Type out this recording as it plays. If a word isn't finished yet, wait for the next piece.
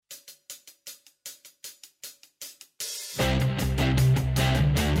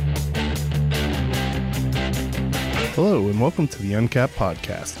Hello and welcome to the Uncapped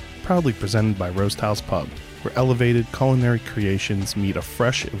Podcast, proudly presented by Roast House Pub, where elevated culinary creations meet a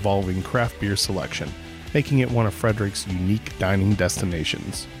fresh, evolving craft beer selection, making it one of Frederick's unique dining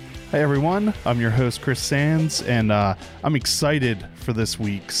destinations. Hi everyone, I'm your host Chris Sands, and I'm excited for this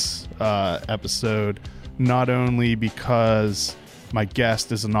week's episode, not only because my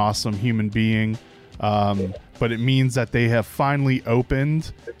guest is an awesome human being, but it means that they have finally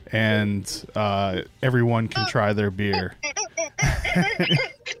opened and everyone can try their beer.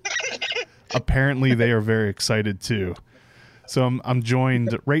 Apparently they are very excited too. So I'm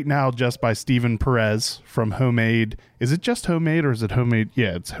joined right now just by Steven Perez from Homemade. Is it just Homemade or is it Homemade?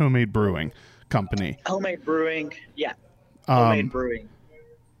 Yeah, it's Homemade Brewing Company. Homemade Brewing, yeah. Homemade Brewing.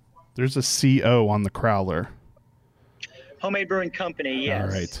 There's a CO on the crowler. Homemade Brewing Company, yes. All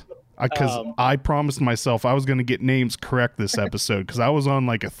right. Because I promised myself I was going to get names correct this episode because I was on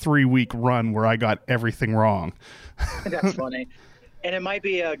like a 3-week run where I got everything wrong. That's funny. And it might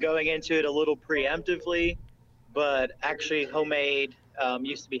be going into it a little preemptively, but actually Homemade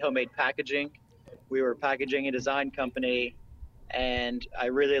used to be Homemade Packaging. We were a packaging and design company, and I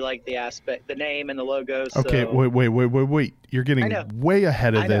really like the aspect, the name and the logo. Okay, so... wait. You're getting way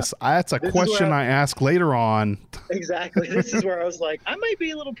ahead of this. That's a question I ask later on. Exactly. This is where I was like, I might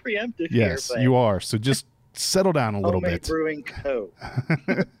be a little preemptive here. Yes, you are. So just settle down a little bit. Homemade Brewing Co.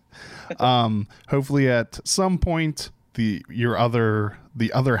 Hopefully at some point, the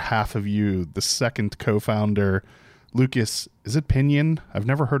other half of you, the second co-founder, Lucas, is it Pinion? I've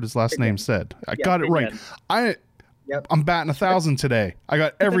never heard his last name said. I got it Pinion. right. I'm batting 1,000 today. I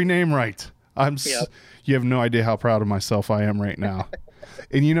got every name right. You have no idea how proud of myself I am right now.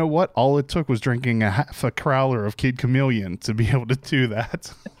 And you know what? All it took was drinking half a crowler of Kid Chameleon to be able to do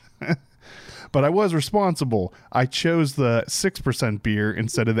that. But I was responsible. I chose the 6% beer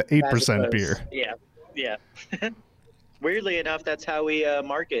instead of the 8% beer. Yeah. Weirdly enough, that's how we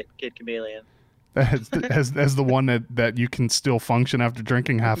market Kid Chameleon. As the one that you can still function after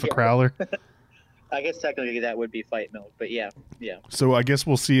drinking half a crowler. I guess technically that would be fight milk, but yeah. So I guess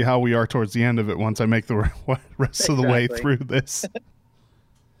we'll see how we are towards the end of it once I make the rest of the way through this.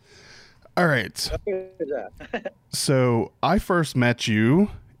 All right. So I first met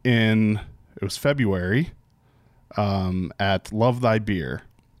you it was February at Love Thy Beer.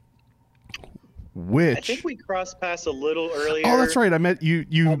 I think we crossed paths a little earlier. Oh, that's right. I met you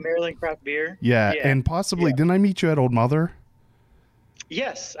at Maryland Craft Beer. Yeah, and possibly didn't I meet you at Old Mother?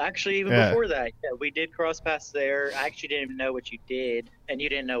 Yes, actually, even before that, we did cross paths there. I actually didn't even know what you did, and you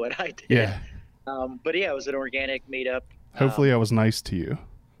didn't know what I did. Yeah. But yeah, it was an organic meetup. Hopefully I was nice to you.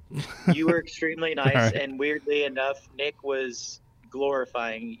 You were extremely nice, right. And weirdly enough, Nick was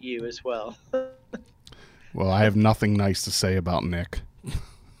glorifying you as well. Well, I have nothing nice to say about Nick.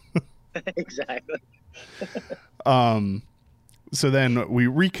 Exactly. So then we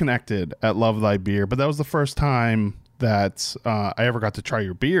reconnected at Love Thy Beer, but that was the first time that I ever got to try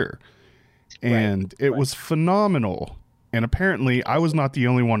your beer, and it was phenomenal. And apparently I was not the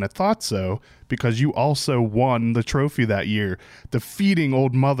only one that thought so, because you also won the trophy that year, defeating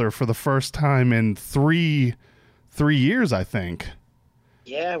Old Mother for the first time in three years, I think.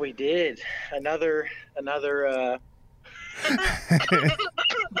 Yeah, we did. Another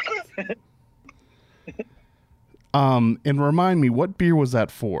and remind me, what beer was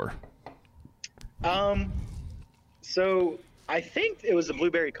that for? So I think it was the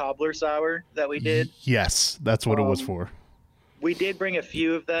blueberry cobbler sour that we did. Yes, that's what it was for. We did bring a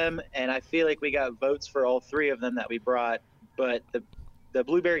few of them, and I feel like we got votes for all 3 of them that we brought. But the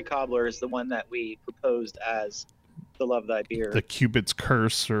blueberry cobbler is the one that we proposed as the Love Thy Beer. The Cupid's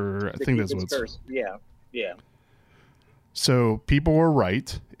Curse, or I think that's what it's called. Yeah. So people were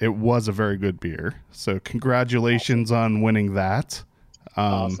right. It was a very good beer. So congratulations on winning that.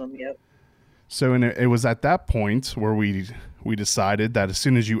 Awesome. Yep. So it was at that point where we decided that as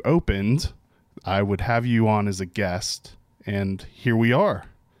soon as you opened, I would have you on as a guest, and here we are.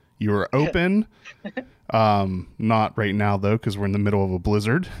 You are open. Not right now though, because we're in the middle of a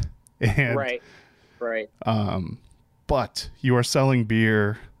blizzard. And, right. But you are selling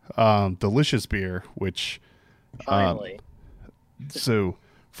beer, delicious beer, which. Finally. So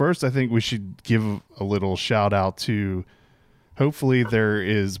first, I think we should give a little shout out to. Hopefully, there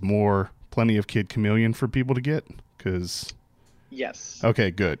is plenty of Kid Chameleon for people to get, because yes.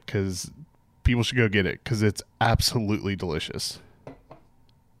 Okay, good, because people should go get it because it's absolutely delicious.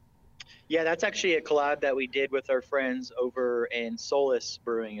 Yeah, that's actually a collab that we did with our friends over in Solace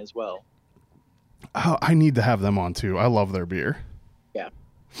Brewing as well. Oh, I need to have them on too. I love their beer. Yeah.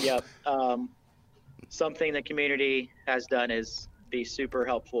 Yep. Something the community has done is be super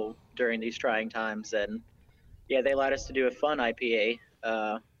helpful during these trying times, and Yeah, they allowed us to do a fun IPA,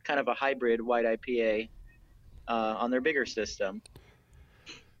 kind of a hybrid white IPA on their bigger system.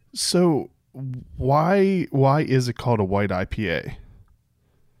 So why is it called a white IPA?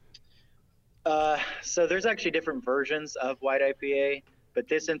 So there's actually different versions of white IPA, but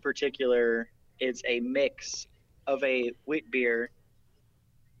this in particular is a mix of a wheat beer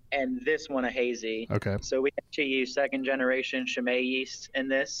and this one a hazy. Okay. So we actually use second generation Chimay yeast in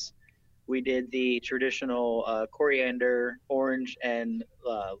this. We did the traditional coriander, orange, and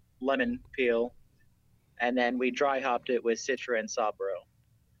lemon peel, and then we dry hopped it with Citra and Sabro.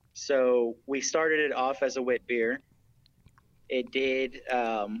 So we started it off as a wit beer. It did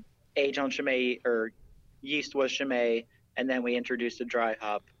age on Chimay, or yeast was Chimay, and then we introduced a dry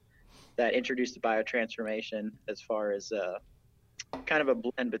hop that introduced the biotransformation as far as kind of a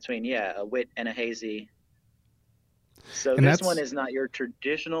blend between, a wit and a hazy. So And this one is not your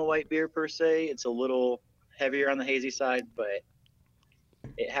traditional white beer per se. It's a little heavier on the hazy side, but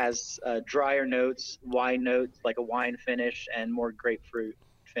it has drier notes, wine notes, like a wine finish, and more grapefruit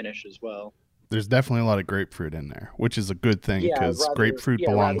finish as well. There's definitely a lot of grapefruit in there, which is a good thing because grapefruit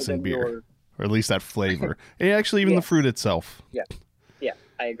belongs in beer, or at least that flavor. And actually, even the fruit itself. Yeah,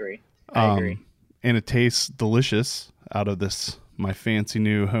 I agree. I agree. And it tastes delicious out of this, my fancy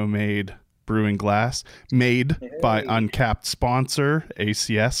new homemade brewing glass, made by Uncapped sponsor,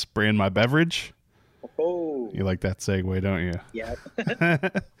 ACS, Brand My Beverage. Oh, you like that segue, don't you? Yeah.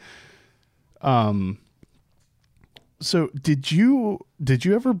 So did you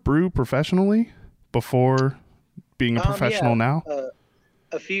ever brew professionally before being a professional now?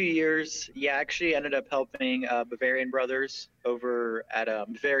 A few years. Yeah, actually ended up helping Bavarian Brothers over at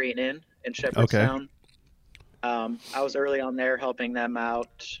Bavarian Inn in Shepherdstown. I was early on there helping them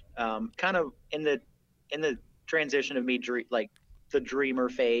out, kind of in the transition of me the dreamer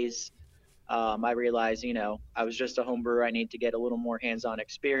phase. I realized, I was just a home brewer. I need to get a little more hands-on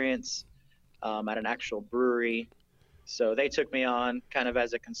experience at an actual brewery. So they took me on kind of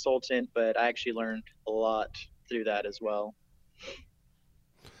as a consultant, but I actually learned a lot through that as well.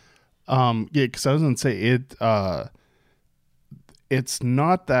 Yeah, because I was going to say it's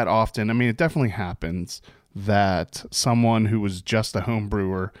not that often. I mean, it definitely happens that someone who was just a home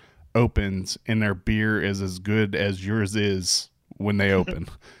brewer opens and their beer is as good as yours is when they open.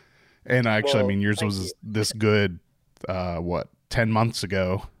 And actually, I mean, yours was this good, 10 months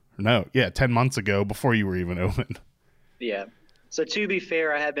ago? No, 10 months ago before you were even open. Yeah. So to be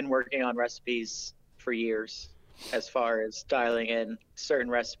fair, I have been working on recipes for years as far as dialing in certain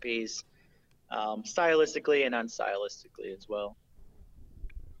recipes, stylistically and unstylistically as well.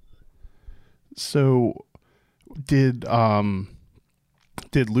 So did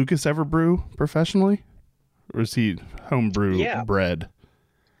Lucas ever brew professionally, or is he homebrew bred?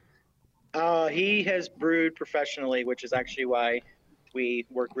 He has brewed professionally, which is actually why we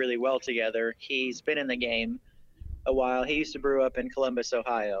work really well together. He's been in the game a while. He used to brew up in Columbus,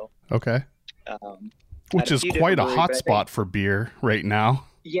 Ohio. Okay. Which is quite a hot spot for beer right now.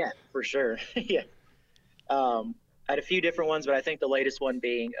 Yeah, for sure. Yeah. I had a few different ones, but I think the latest one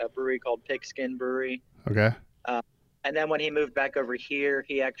being a brewery called Pigskin Brewery. Okay. And then when he moved back over here,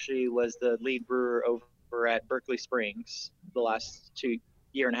 he actually was the lead brewer over at Berkeley Springs the last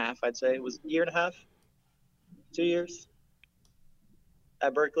year and a half, I'd say. It was a year and a half? 2 years?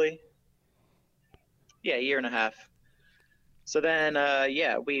 At Berkeley? Yeah, a year and a half. So then,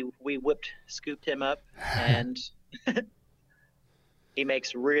 we scooped him up, and he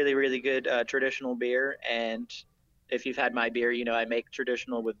makes really, really good traditional beer. And if you've had my beer, I make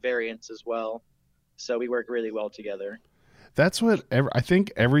traditional with variants as well. So we work really well together. That's what I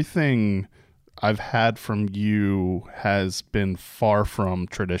think everything I've had from you has been far from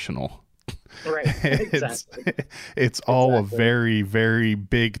traditional. Right. Exactly. It's all a very, very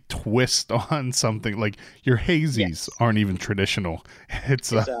big twist on something. Like your hazies aren't even traditional.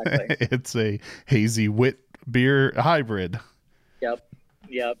 It's a hazy wit beer hybrid.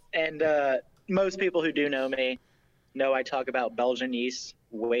 Yep. And most people who do know me know I talk about Belgian yeast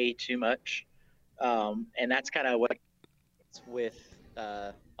way too much. And that's kind of what with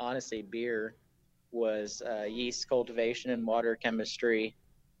honestly beer was yeast cultivation and water chemistry.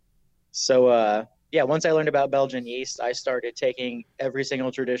 So once I learned about Belgian yeast, I started taking every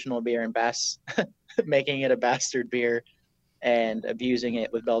single traditional beer and making it a bastard beer and abusing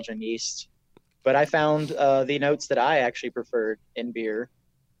it with Belgian yeast. But I found the notes that I actually preferred in beer,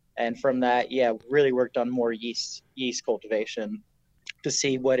 and from that, really worked on more yeast cultivation to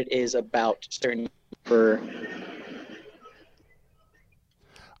see what it is about certain for.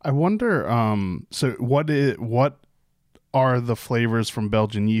 I wonder. So what are the flavors from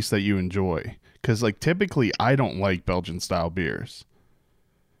Belgian yeast that you enjoy? Because like typically I don't like Belgian style beers.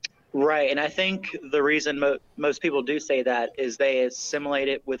 Right, and I think the reason most people do say that is they assimilate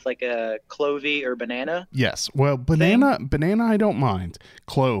it with like a clovey or banana Yes. Well, thing. banana I don't mind.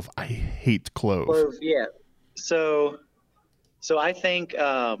 Clove, I hate clove. Clove, yeah. So, so I think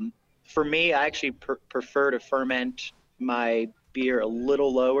for me, I actually prefer to ferment my beer a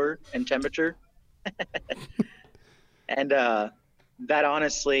little lower in temperature, and that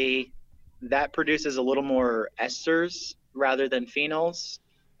honestly, that produces a little more esters rather than phenols,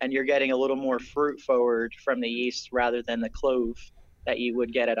 and you're getting a little more fruit forward from the yeast rather than the clove that you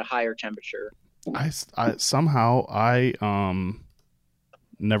would get at a higher temperature. I somehow I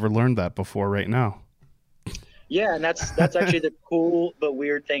never learned that before right now. Yeah, and that's actually the cool but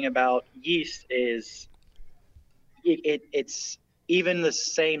weird thing about yeast is it's even the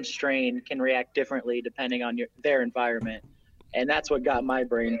same strain can react differently depending on their environment, and that's what got my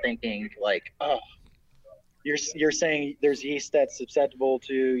brain thinking like, oh, you're saying there's yeast that's susceptible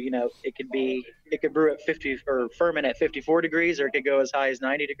to, it could brew at 50 or ferment at 54 degrees, or it could go as high as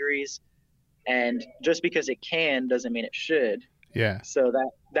 90 degrees, and just because it can doesn't mean it should. Yeah. So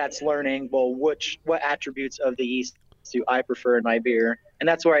that's learning, well, what attributes of the yeast do I prefer in my beer, and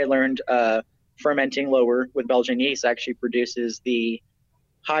that's where I learned fermenting lower with Belgian yeast actually produces the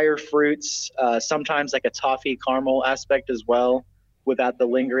higher fruits, sometimes like a toffee caramel aspect as well, without the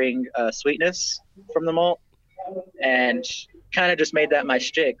lingering sweetness from the malt. And kind of just made that my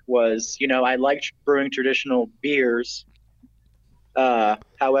shtick was, I liked brewing traditional beers.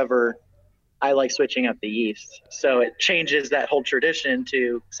 However, I like switching up the yeast. So it changes that whole tradition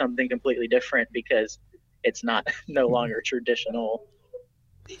to something completely different because it's not no longer traditional.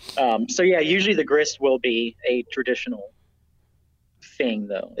 So yeah, usually the grist will be a traditional thing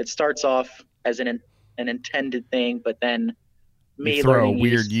though. It starts off as an intended thing, but then You throw a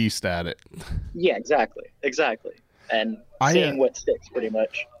weird yeast at it. Yeah, exactly. And seeing what sticks pretty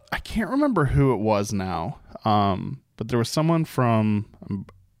much. I can't remember who it was now. But there was someone from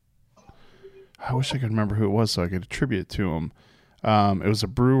I wish I could remember who it was so I could attribute it to him. It was a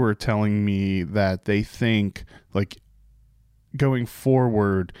brewer telling me that they think like going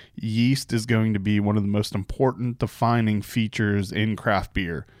forward, yeast is going to be one of the most important defining features in craft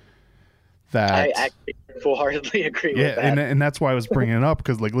beer. That I actually full-heartedly agree with that. And that's why I was bringing it up,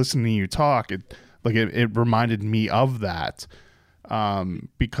 because like listening to you talk, it reminded me of that,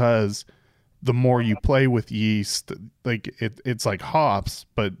 because the more you play with yeast, like it's like hops,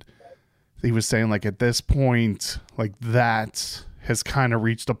 but he was saying like at this point, like that has kind of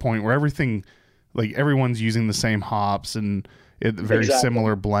reached a point where everything, like everyone's using the same hops and very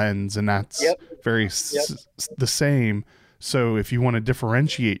similar blends, and that's the same. So if you want to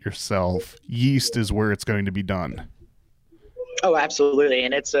differentiate yourself, yeast is where it's going to be done. Oh, absolutely.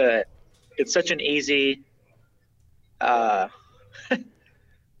 And it's such an easy, it's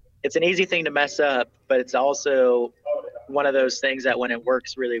an easy thing to mess up, but it's also one of those things that when it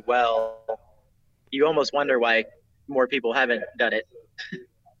works really well, you almost wonder why more people haven't done it.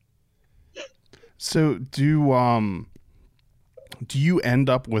 So do you end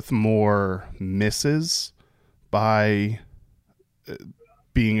up with more misses by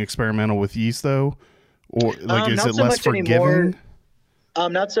being experimental with yeast though, or like is it less forgiving?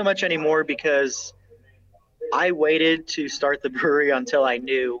 Not so much anymore, because I waited to start the brewery until I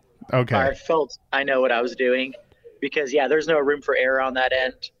knew, I felt I know what I was doing, because there's no room for error on that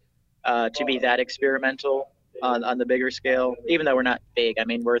end, to be that experimental on the bigger scale, even though we're not big. I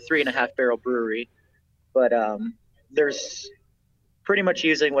mean, we're a 3.5 barrel brewery, but there's pretty much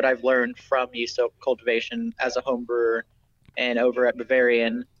using what I've learned from yeast cultivation as a home brewer and over at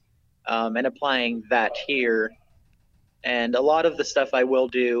Bavarian, and applying that here. And a lot of the stuff I will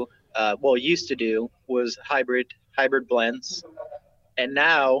do, used to do, was hybrid blends. And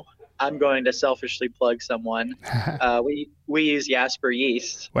now I'm going to selfishly plug someone. We use Jasper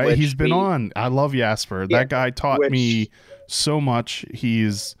yeast. Well, he's been on. I love Jasper. That guy taught me so much.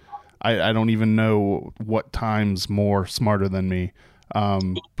 I don't even know what times more smarter than me.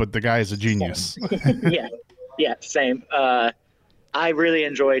 But the guy is a genius. Same. I really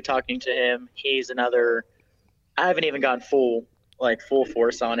enjoy talking to him. He's another. I haven't even gone full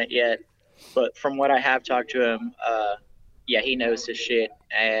force on it yet, but from what I have talked to him, he knows his shit,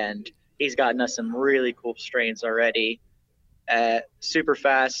 and he's gotten us some really cool strains already, super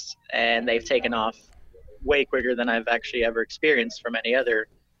fast, and they've taken off way quicker than I've actually ever experienced from any other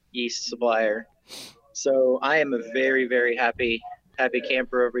yeast supplier. So I am a very, very happy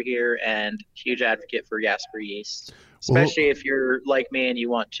camper over here, and huge advocate for Jasper yeast, especially if you're like me and you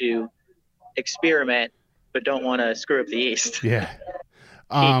want to experiment but don't want to screw up the yeast. Yeah.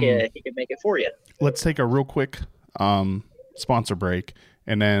 he can make it for you. Let's take a real quick sponsor break,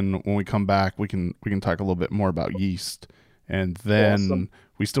 and then when we come back, we can talk a little bit more about yeast, and then Awesome.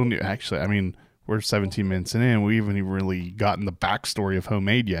 we still need. Actually, I mean, we're 17 minutes in. We haven't even really gotten the backstory of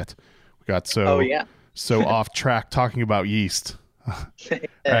Homemade yet. We got so off track talking about yeast. All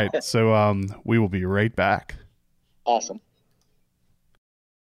right, so we will be right back. Awesome.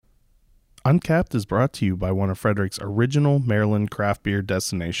 Uncapped is brought to you by one of Frederick's original Maryland craft beer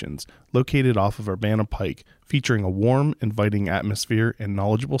destinations, located off of Urbana Pike, featuring a warm, inviting atmosphere and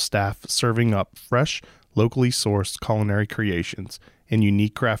knowledgeable staff serving up fresh, locally sourced culinary creations and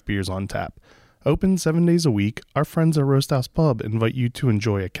unique craft beers on tap. Open 7 days a week, our friends at Roast House Pub invite you to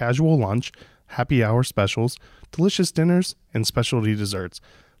enjoy a casual lunch, happy hour specials, delicious dinners, and specialty desserts.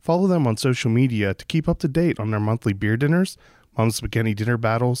 Follow them on social media to keep up to date on their monthly beer dinners, Mom's Spaghetti dinner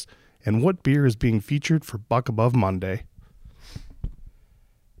battles, and what beer is being featured for Buck Above Monday.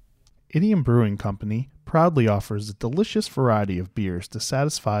 Idiom Brewing Company proudly offers a delicious variety of beers to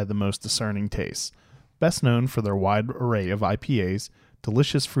satisfy the most discerning tastes. Best known for their wide array of IPAs,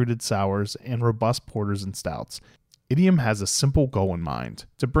 delicious fruited sours, and robust porters and stouts, Idiom has a simple goal in mind: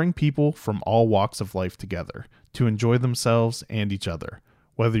 to bring people from all walks of life together, to enjoy themselves and each other.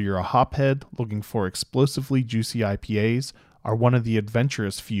 Whether you're a hophead looking for explosively juicy IPAs, are one of the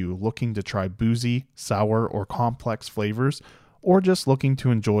adventurous few looking to try boozy, sour, or complex flavors, or just looking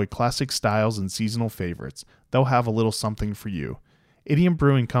to enjoy classic styles and seasonal favorites, they'll have a little something for you. Idiom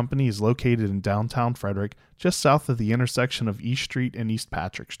Brewing Company is located in downtown Frederick, just south of the intersection of East Street and East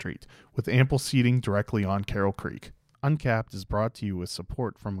Patrick Street, with ample seating directly on Carroll Creek. Uncapped is brought to you with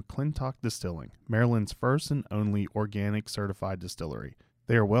support from McClintock Distilling, Maryland's first and only organic certified distillery.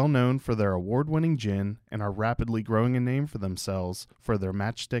 They are well known for their award-winning gin and are rapidly growing a name for themselves for their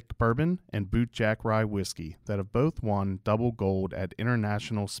Matchstick Bourbon and Bootjack Rye Whiskey that have both won double gold at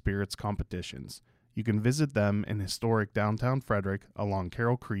international spirits competitions. You can visit them in historic downtown Frederick along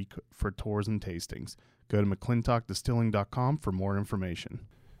Carroll Creek for tours and tastings. Go to mcclintockdistilling.com for more information.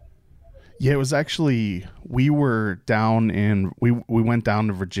 Yeah, it was actually, we went down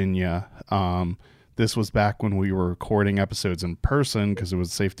to Virginia. This was back when we were recording episodes in person because it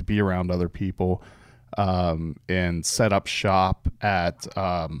was safe to be around other people, and set up shop at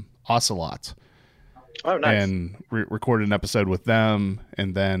Ocelot. Oh, nice. And recorded an episode with them,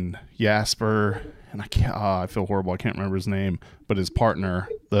 and then Jasper, and I feel horrible, I can't remember his name, but his partner,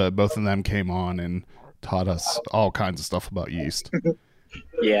 both of them came on and taught us all kinds of stuff about yeast.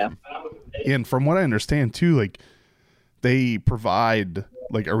 Yeah. And from what I understand too, like, they provide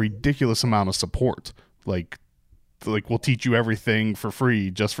like a ridiculous amount of support. Like we'll teach you everything for free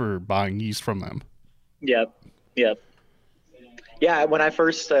just for buying yeast from them. Yep. Yeah, when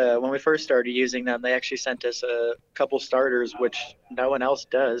we first started using them, they actually sent us a couple starters, which no one else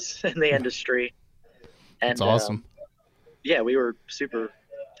does in the industry. And that's awesome. Yeah, we were super.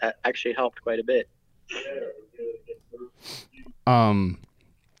 That actually helped quite a bit.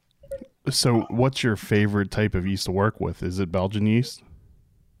 So what's your favorite type of yeast to work with? Is it Belgian yeast?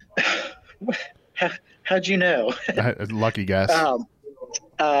 How'd you know? Lucky guess.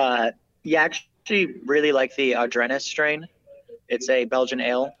 Yeah, actually really like the Adrenis strain. It's a Belgian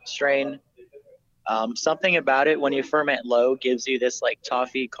ale strain. Something about it when you ferment low gives you this like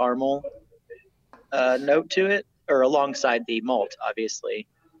toffee caramel note to it, or alongside the malt, obviously.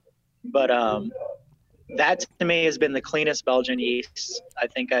 But that to me has been the cleanest Belgian yeast I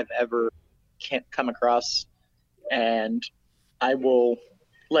think I've ever come across. And I will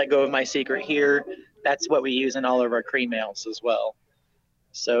let go of my secret here. That's what we use in all of our cream ales as well.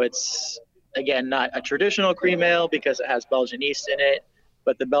 So it's, again, not a traditional cream ale because it has Belgian yeast in it,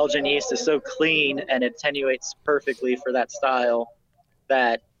 but the Belgian yeast is so clean and attenuates perfectly for that style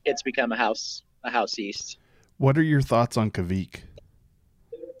that it's become a house yeast. What are your thoughts on Kveik?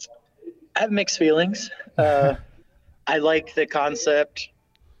 I have mixed feelings. I like the concept,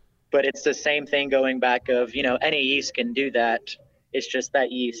 but it's the same thing going back of, any yeast can do that. It's just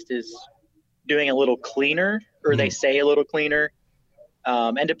that yeast is doing a little cleaner, or they say a little cleaner,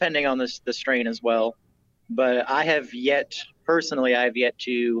 and depending on the strain as well. But I have yet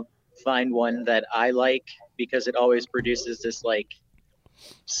to find one that I like, because it always produces this like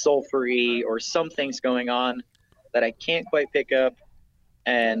sulfury or something's going on that I can't quite pick up,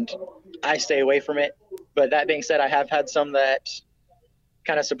 and I stay away from it. But that being said, I have had some that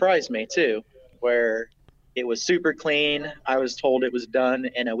kind of surprised me too, where it was super clean. I was told it was done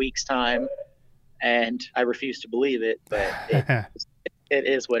in a week's time, and I refuse to believe it, but it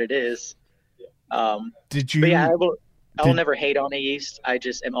is what it is. Did you? But yeah, I will never hate on a yeast. I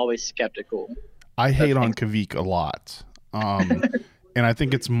just am always skeptical. I hate on Kveik a lot. And I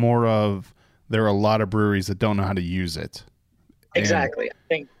think it's more of there are a lot of breweries that don't know how to use it. Exactly. I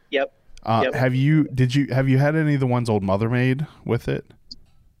think. Yep. Yep. Have you had any of the ones Old Mother made with it?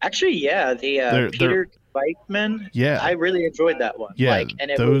 Actually, yeah. The Peter Bikeman. Yeah. I really enjoyed that one. Yeah.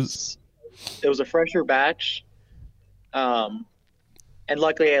 And it was a fresher batch. And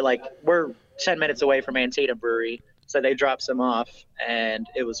luckily, we're 10 minutes away from Antietam Brewery, so they dropped some off, and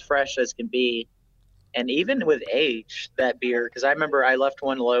it was fresh as can be. And even with age, that beer, because I remember I left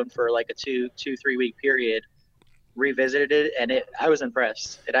one alone for like a 3 week period, revisited it, and I was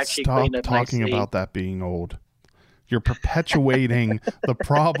impressed. It actually cleaned up nicely. Stop talking about that being old. You're perpetuating the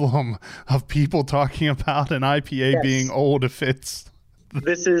problem of people talking about an IPA being old if it's.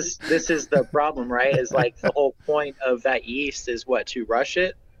 This is the problem, right? Is like the whole point of that yeast is to rush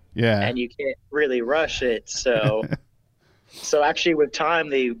it. Yeah. And you can't really rush it, so. So actually, with time,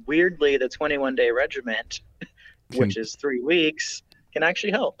 the 21-day regiment, which is 3 weeks, can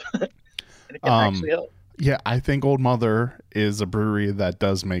actually help. It can actually help. Yeah, I think Old Mother is a brewery that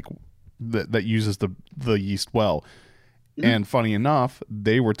does make that uses the yeast well. Mm-hmm. And funny enough,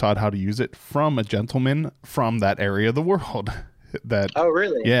 they were taught how to use it from a gentleman from that area of the world. Oh,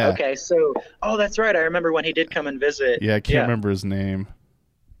 really? Yeah. Okay, so that's right. I remember when he did come and visit. Yeah, I can't remember his name.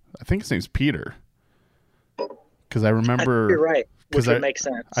 I think his name's Peter. Because I remember, you're right, which would make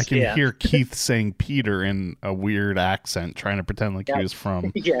sense. I can hear Keith saying Peter in a weird accent, trying to pretend like he was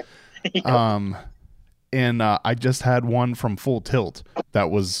from. Yeah. And I just had one from Full Tilt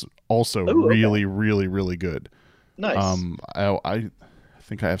that was also really, really, really good. Nice. I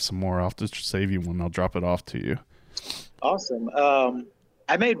think I have some more. I'll have to save you one. I'll drop it off to you. Awesome.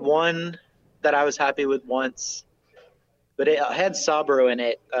 I made one that I was happy with once, but it had Sabro in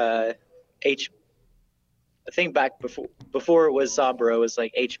it. I think back before it was Sabro, it was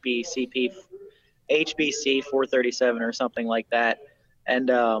like HBC 437 or something like that. And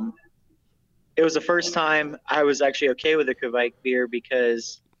it was the first time I was actually okay with the Kvike beer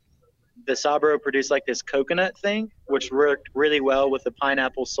because the Sabro produced like this coconut thing, which worked really well with the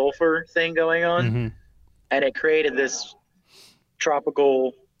pineapple sulfur thing going on. Mm-hmm. And it created this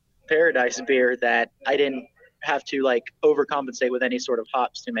tropical paradise beer that I didn't have to overcompensate with any sort of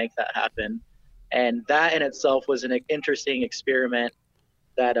hops to make that happen. And that in itself was an interesting experiment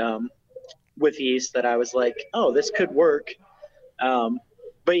that with yeast that I was like, oh, this could work.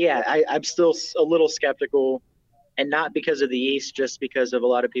 But yeah, I'm still a little skeptical, and not because of the yeast, just because of a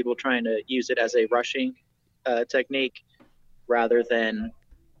lot of people trying to use it as a rushing technique rather than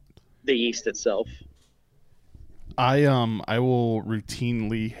the yeast itself. I will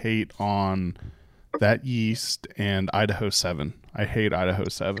routinely hate on that yeast and Idaho 7. I hate Idaho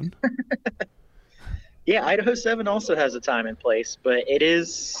 7. Yeah, Idaho 7 also has a time and place, but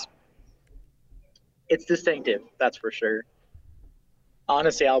it's distinctive, that's for sure.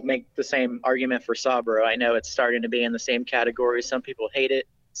 Honestly, I'll make the same argument for Sabro. I know it's starting to be in the same category. Some people hate it,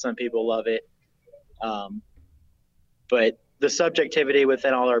 some people love it. But the subjectivity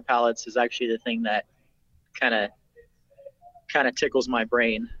within all our palates is actually the thing that kind of tickles my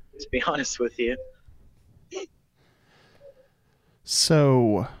brain, to be honest with you.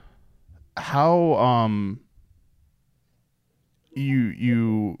 So how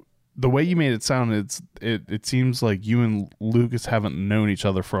you the way you made it sound, it seems like you and Lucas haven't known each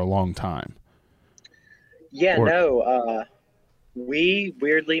other for a long time. Yeah, we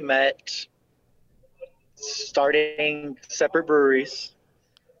weirdly met starting separate breweries.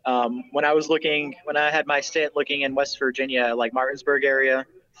 When I had my stint looking in West Virginia, like Martinsburg area,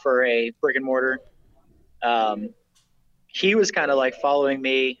 for a brick and mortar, he was kind of following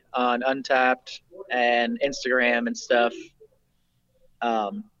me on Untappd and Instagram and stuff.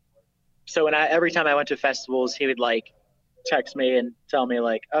 So every time I went to festivals, he would text me and tell me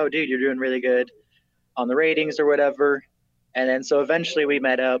oh, dude, you're doing really good on the ratings or whatever. And then so eventually we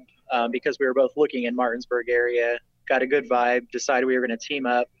met up because we were both looking in Martinsburg area, got a good vibe, decided we were going to team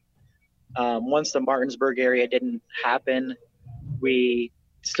up. Once the Martinsburg area didn't happen, we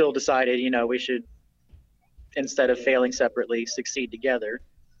still decided, we should, instead of failing separately, succeed together.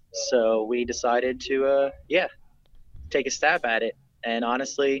 So we decided to, take a stab at it. And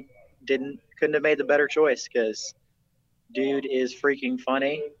honestly, couldn't have made the better choice because dude is freaking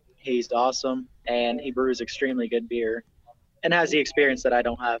funny. He's awesome, and he brews extremely good beer and has the experience that I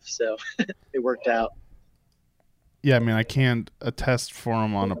don't have. So it worked out. Yeah, I mean, I can't attest for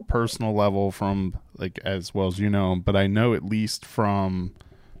him on a personal level from as well as you know him, but I know at least from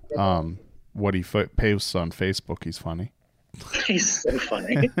what he posts on Facebook, he's funny. He's so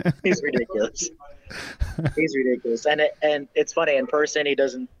funny. He's ridiculous. He's ridiculous, and it's funny in person. He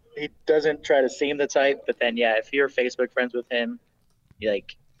doesn't try to seem the type, but then if you're Facebook friends with him,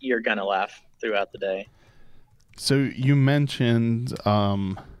 like you're gonna laugh throughout the day. So you mentioned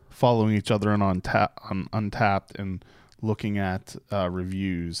following each other on Untappd and looking at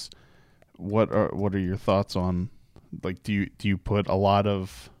reviews. What are your thoughts on, like, do you put a lot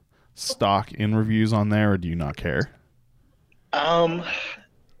of stock in reviews on there, or do you not care?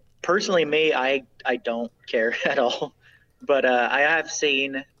 Personally, me, I don't care at all. But I have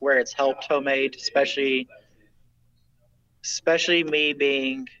seen where it's helped Homemade, especially me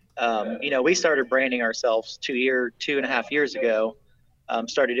being, we started branding ourselves 2.5 years ago.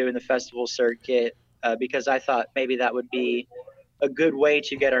 Started doing the festival circuit because I thought maybe that would be a good way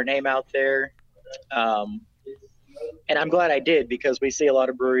to get our name out there. And I'm glad I did, because we see a lot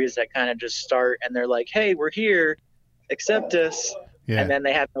of breweries that kind of just start and they're like, hey, we're here, accept us. Yeah. And then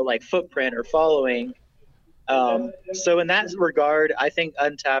they have no like footprint or following. So in that regard, I think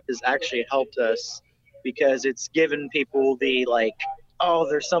Untappd has actually helped us, because it's given people the like, oh,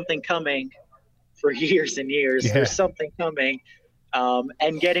 there's something coming for years and years. Yeah. There's something coming.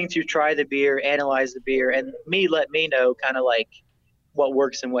 And getting to try the beer, analyze the beer, and let me know kind of like what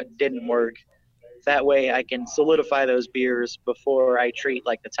works and what didn't work. That way I can solidify those beers before I treat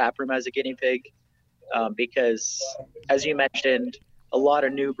like the tap room as a guinea pig. Because as you mentioned, a lot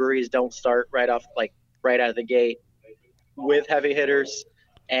of new breweries don't start right out of the gate with heavy hitters.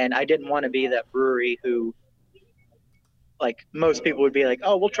 And I didn't want to be that brewery who, like most people would be like,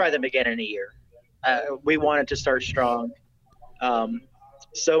 oh, we'll try them again in a year. We wanted to start strong.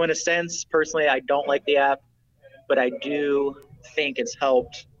 So in a sense, personally, I don't like the app, but I do think it's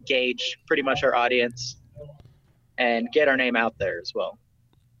helped gauge pretty much our audience and get our name out there as well.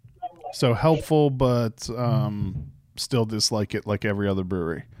 So helpful, but still dislike it like every other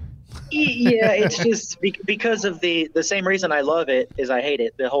brewery. Yeah, it's just because of the same reason I love it is I hate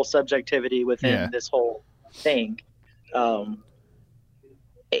it. The whole subjectivity within this whole thing. And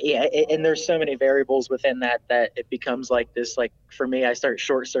there's so many variables within that it becomes like this. Like for me, I start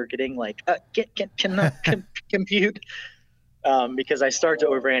short circuiting. Like cannot compute because I start to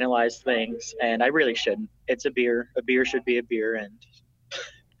overanalyze things, and I really shouldn't. It's a beer. A beer should be a beer, and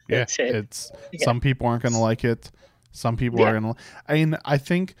that's it. It's some people aren't going to like it. Some people are going to. I mean, I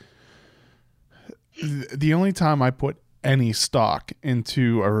think the only time I put any stock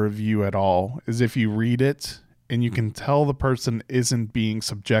into a review at all is if you read it and you can tell the person isn't being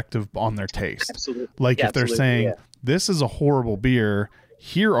subjective on their taste. Absolutely. Like if they're saying, this is a horrible beer,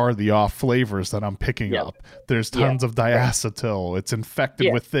 here are the off flavors that I'm picking up. There's tons of diacetyl. It's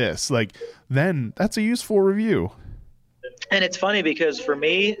infected with this. Like, then that's a useful review. And it's funny because for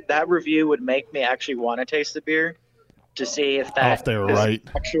me, that review would make me actually want to taste the beer to see if that they were is right.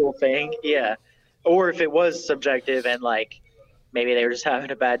 an actual thing. Yeah. Or if it was subjective and like maybe they were just having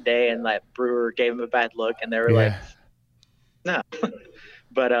a bad day and that brewer gave them a bad look and they were like, no.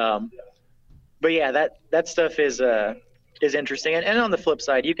 But yeah, that stuff is interesting. And on the flip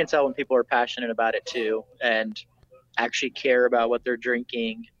side, you can tell when people are passionate about it too and actually care about what they're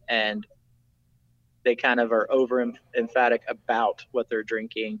drinking, and they kind of are over emphatic about what they're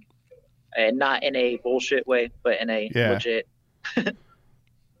drinking, and not in a bullshit way, but in a legit.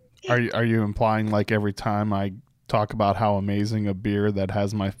 Are you implying like every time I talk about how amazing a beer that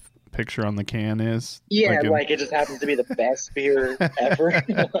has my picture on the can is? Yeah, like it just happens to be the best beer ever.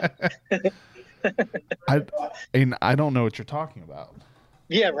 I don't know what you're talking about.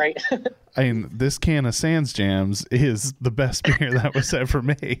 Yeah, right. I mean, this can of Sans Jams is the best beer that was ever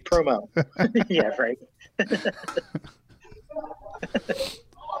made. Promo. Yeah, right.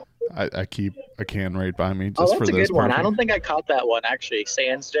 I keep a can right by me just for that's this. That's a good one. I don't think I caught that one, actually.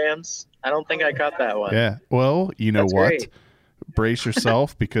 Sans Jams. I don't think I caught that one. Yeah. Well, you know That's what? Great. Brace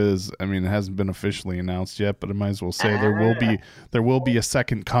yourself, because I mean it hasn't been officially announced yet, but I might as well say there will be a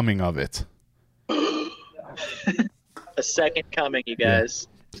second coming of it. A second coming, you guys.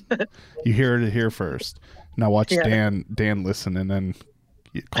 Yeah. You hear it here first. Now watch Dan listen and then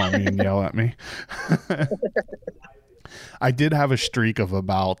call me and yell at me. I did have a streak of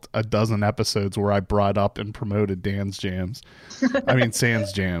about a dozen episodes where I brought up and promoted Sans Jams,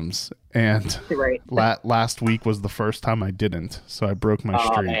 and last week was the first time I didn't, so I broke my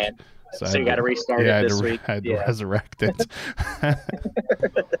streak. Man. So you got to restart it this week. I had to resurrect it.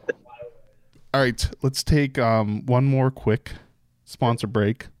 All right, let's take one more quick sponsor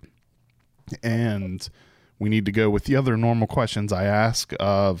break, and we need to go with the other normal questions I ask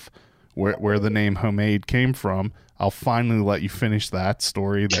of where the name Homemade came from. I'll finally let you finish that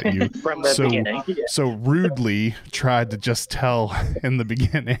story that you from the beginning. Yeah. So rudely tried to just tell in the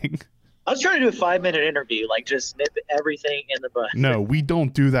beginning. I was trying to do a 5-minute interview, like just nip everything in the bud. No, we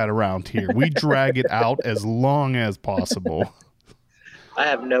don't do that around here. We drag it out as long as possible. I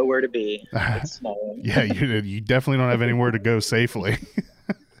have nowhere to be. It's small. Yeah, you definitely don't have anywhere to go safely.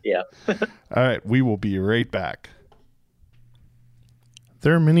 Yeah. All right, we will be right back.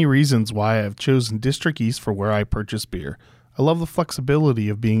 There are many reasons why I have chosen District East for where I purchase beer. I love the flexibility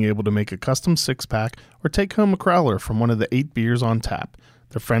of being able to make a custom six-pack or take home a crowler from one of the 8 beers on tap.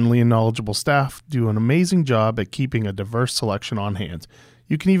 Their friendly and knowledgeable staff do an amazing job at keeping a diverse selection on hand.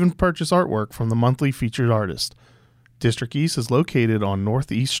 You can even purchase artwork from the monthly featured artist. District East is located on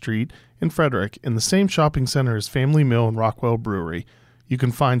Northeast Street in Frederick in the same shopping center as Family Mill and Rockwell Brewery. You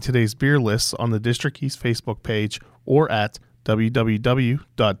can find today's beer lists on the District East Facebook page or at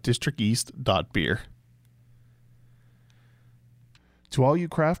www.districteast.beer. To all you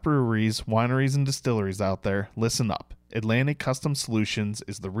craft breweries, wineries, and distilleries out there, listen up. Atlantic Custom Solutions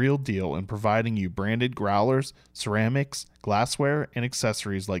is the real deal in providing you branded growlers, ceramics, glassware, and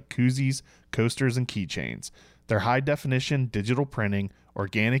accessories like koozies, coasters, and keychains. Their high-definition digital printing,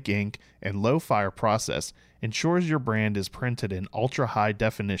 organic ink, and low-fire process ensures your brand is printed in ultra-high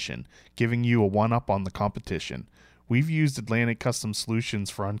definition, giving you a one-up on the competition. We've used Atlantic Custom Solutions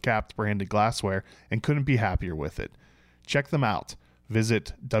for Uncapped branded glassware and couldn't be happier with it. Check them out.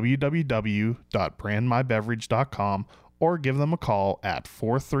 Visit www.brandmybeverage.com or give them a call at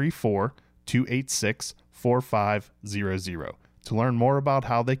 434-286-4500 to learn more about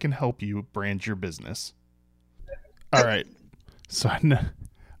how they can help you brand your business. All right. So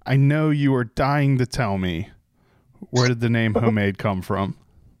I know you are dying to tell me, where did the name Homemade come from?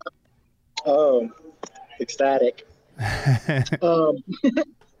 Oh, ecstatic.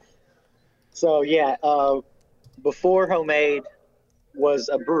 So yeah, before Homemade was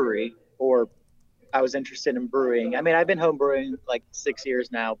a brewery, or I was interested in brewing. I mean, I've been home brewing like 6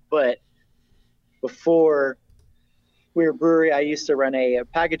 years now, but before we were a brewery, I used to run a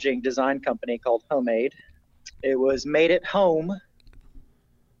packaging design company called Homemade. It was made at home,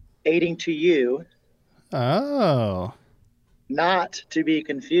 aiding to you. Oh. Not to be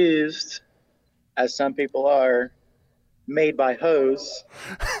confused, as some people are, made by hoes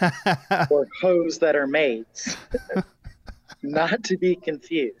or hoes that are maids. Not to be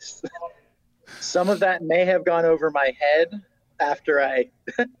confused. Some of that may have gone over my head after I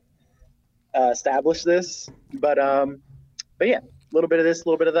established this, but yeah, a little bit of this, a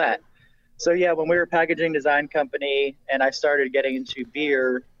little bit of that. So yeah, when we were a packaging design company and I started getting into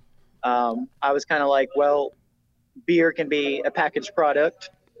beer, I was kind of like, well, beer can be a packaged product,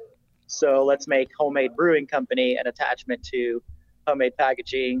 so let's make Homemade Brewing Company an attachment to Homemade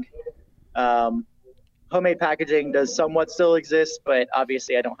Packaging. Homemade Packaging does somewhat still exist, but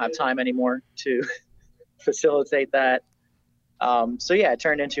obviously I don't have time anymore to facilitate that. So yeah, it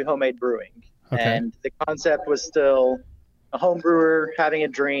turned into Homemade Brewing. Okay. And the concept was still a home brewer having a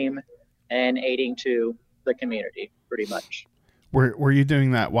dream and aiding to the community, pretty much. Were you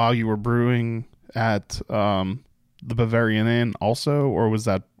doing that while you were brewing at the Bavarian Inn also, or was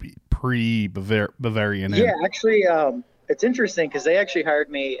that pre-Bavarian Inn? Yeah, actually, it's interesting because they actually hired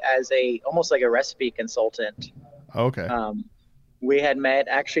me as almost like a recipe consultant. Okay. We had met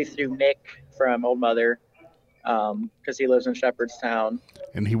actually through Nick from Old Mother, because he lives in Shepherdstown.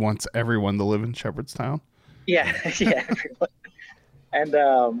 And he wants everyone to live in Shepherdstown? Yeah, yeah, everyone.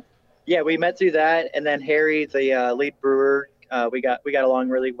 And yeah, we met through that, and then Harry, the lead brewer, we got along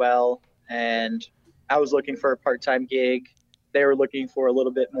really well, and I was looking for a part-time gig. They were looking for a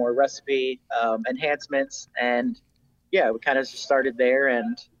little bit more recipe enhancements, and yeah, we kind of started there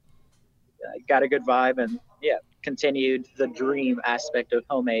and got a good vibe, and yeah, continued the dream aspect of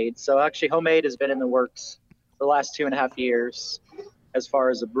Homemade. So actually, Homemade has been in the works for the last 2.5 years as far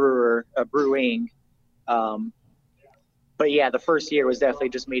as brewing. But yeah, the first year was definitely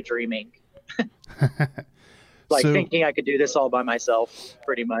just me dreaming. Thinking I could do this all by myself,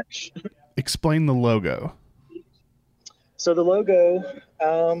 pretty much. Explain the logo. So the logo,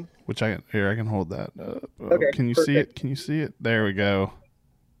 which I can hold that. Okay, can you perfect. see it? Can you see it? There we go.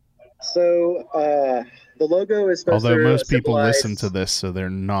 So the logo is supposed Although to most people symbolize... listen to this, so they're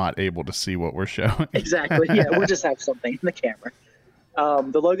not able to see what we're showing. Exactly. Yeah, we'll just have something in the camera.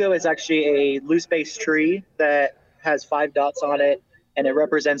 The logo is actually a loose base tree that has 5 dots on it, and it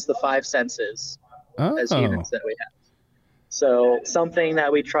represents the 5 senses as humans that we have. So something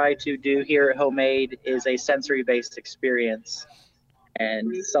that we try to do here at Homemade is a sensory-based experience,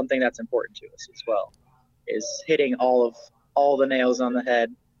 and something that's important to us as well is hitting all the nails on the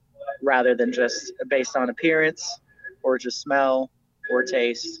head, rather than just based on appearance or just smell or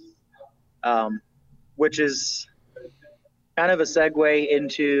taste, which is kind of a segue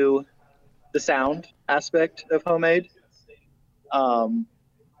into the sound aspect of Homemade.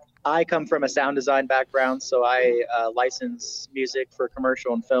 I come from a sound design background, so I license music for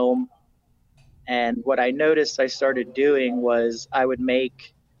commercial and film. And what I noticed I started doing was I would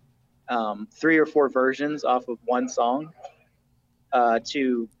make 3 or 4 versions off of one song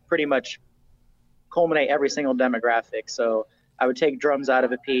to pretty much culminate every single demographic. So I would take drums out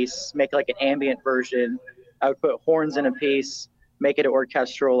of a piece, make like an ambient version. I would put horns in a piece, make it an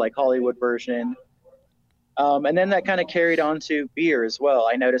orchestral, like Hollywood version. And then that kind of carried on to beer as well.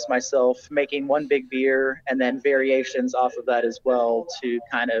 I noticed myself making one big beer and then variations off of that as well to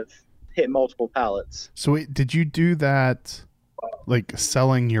kind of hit multiple palettes. So wait, did you do that like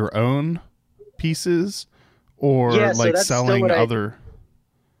selling your own pieces or Yeah, so like that's still selling what other?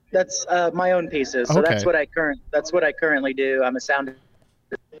 That's my own pieces. So Okay. that's what I currently do. I'm a sound,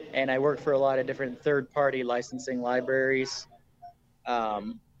 and I work for a lot of different third-party licensing libraries.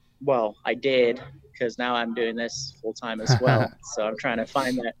 Well, I did, because now I'm doing this full time as well. So I'm trying to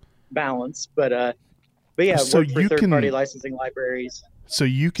find that balance. But yeah, I've So worked for you third-party can- licensing libraries. So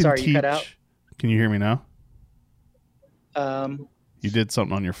you can Sorry, you teach. cut out? Can you hear me now? Um, You did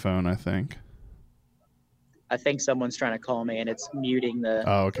something on your phone, I think. I think someone's trying to call me, and it's muting the.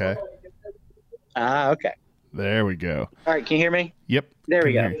 Oh, okay. Okay. There we go. All right, can you hear me? Yep. There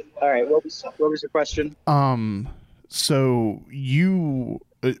we can go. hear you. All right, what was your question? So you,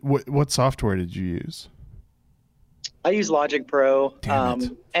 what software did you use? I use Logic Pro, Damn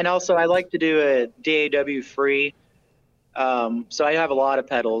it. and also I like to do a DAW free. So I have a lot of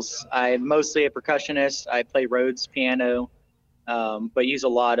pedals. I'm mostly a percussionist. I play Rhodes piano, but use a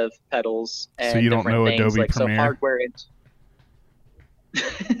lot of pedals. And So you don't different know things, Adobe like, Premiere? So hardware.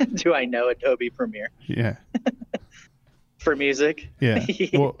 Do I know Adobe Premiere Yeah. for music? Yeah.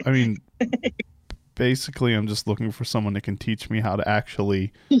 Well, I mean, basically, I'm just looking for someone that can teach me how to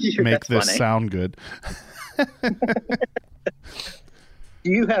actually make That's this funny. sound good.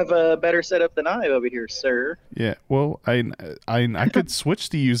 You have a better setup than I over here, sir. Yeah. Well, I could switch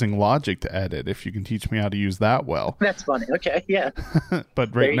to using Logic to edit if you can teach me how to use that well. That's funny. Okay, yeah.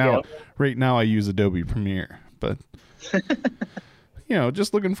 But There you right now I use Adobe Premiere. But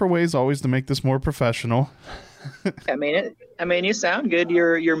just looking for ways always to make this more professional. I mean, you sound good.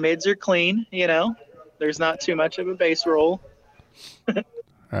 Your mids are clean. There's not too much of a bass roll. All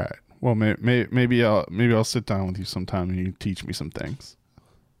right. Well, maybe I'll sit down with you sometime and you teach me some things.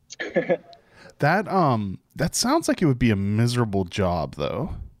 That sounds like it would be a miserable job,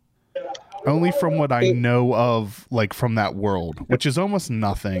 though. Only from what I know of, like from that world, which is almost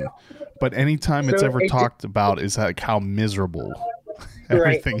nothing. But anytime it's So ever talked about is like how miserable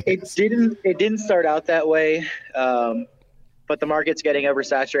everything is. It didn't start out that way, but the market's getting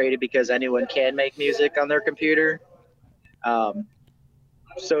oversaturated because anyone can make music on their computer.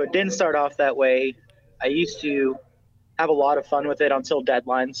 So it didn't start off that way. I used to have a lot of fun with it until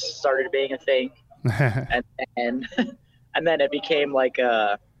deadlines started being a thing, and and then it became like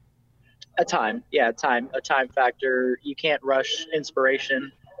a time factor. You can't rush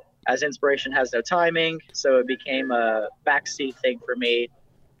inspiration, as inspiration has no timing. So it became a backseat thing for me.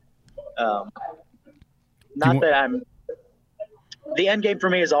 The end game for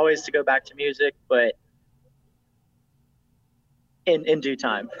me is always to go back to music, but in due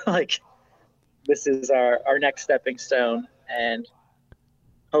time. Like, this is our next stepping stone. And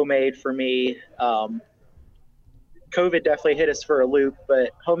Homemade for me, COVID definitely hit us for a loop,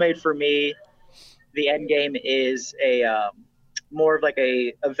 but Homemade for me, the end game is a more of like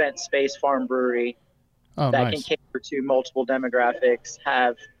a event space farm brewery Oh, that nice. can cater to multiple demographics,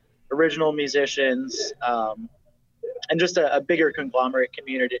 have original musicians, and just a bigger conglomerate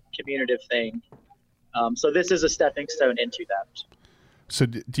communitive thing. So this is a stepping stone into that. So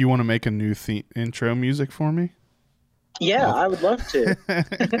do you want to make a new intro music for me? Yeah, I would love to.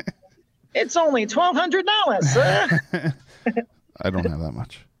 It's only $1,200, sir. I don't have that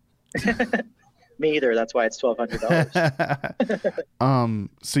much. Me either. That's why it's $1,200.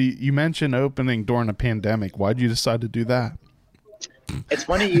 So you mentioned opening during a pandemic. Why'd you decide to do that? It's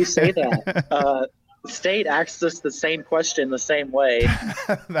funny you say that. The state asked us the same question the same way.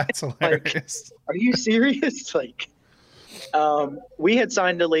 That's hilarious. Are you serious? We had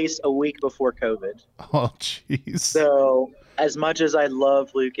signed a lease a week before COVID. Oh, jeez. So as much as I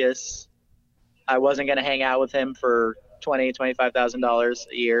love Lucas, I wasn't going to hang out with him for $25,000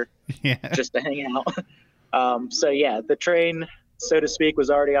 a year Yeah. just to hang out. So yeah, the train, so to speak, was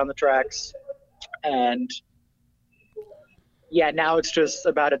already on the tracks. And yeah, now it's just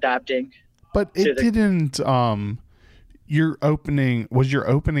about adapting. But it didn't. Was your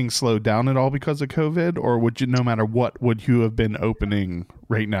opening slowed down at all because of COVID, or no matter what, would you have been opening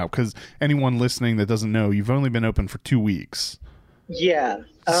right now? Because anyone listening that doesn't know, you've only been open for 2 weeks. Yeah.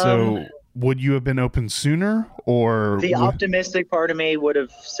 So would you have been open sooner, or The optimistic part of me would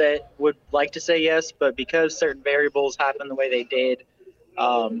like to say yes, but because certain variables happened the way they did,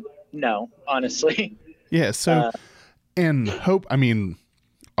 no, honestly. Yeah. So, and hope, I mean,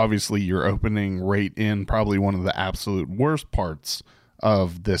 obviously you're opening right in probably one of the absolute worst parts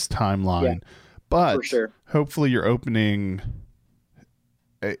of this timeline, but for sure. hopefully you're opening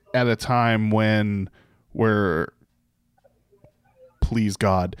at a time when we're, please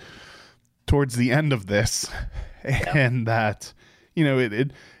God, towards the end of this, and that, you know,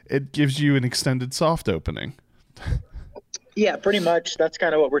 it gives you an extended soft opening. Yeah, pretty much. That's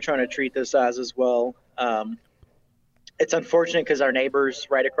kind of what we're trying to treat this as well. It's unfortunate because our neighbors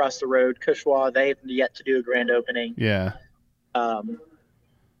right across the road, Kushwa, they've yet to do a grand opening. Yeah. And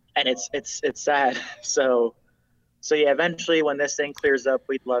it's sad. So yeah, eventually when this thing clears up,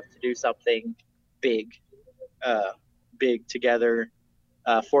 we'd love to do something big together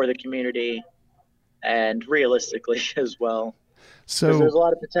for the community and realistically as well. So there's a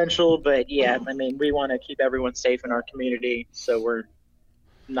lot of potential, but yeah, I mean, we want to keep everyone safe in our community, so we're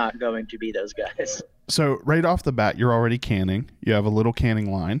not going to be those guys. So right off the bat, you're already canning. You have a little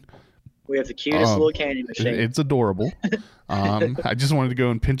canning line. We have the cutest little canning machine. It's adorable. I just wanted to go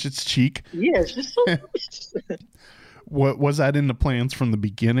and pinch its cheek. Yeah, it's just so What was that in the plans from the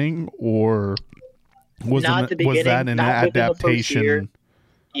beginning, or was that an adaptation?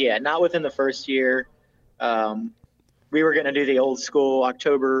 Yeah, not within the first year. We were going to do the old school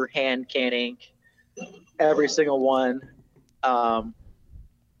October hand canning, every single one.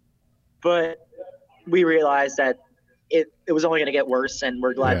 But we realized that it was only going to get worse, and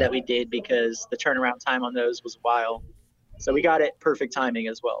we're glad that we did, because the turnaround time on those was a while. So we got it perfect timing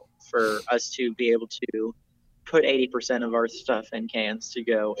as well for us to be able to put 80% of our stuff in cans to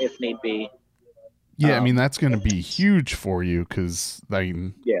go if need be. Yeah, I mean, that's going to be huge for you, because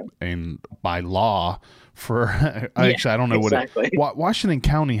and by law, actually, I don't know exactly. Washington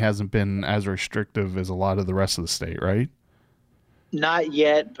County hasn't been as restrictive as a lot of the rest of the state, right? Not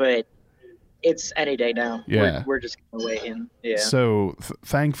yet, but it's any day now. Yeah, we're just gonna wait in. Yeah. So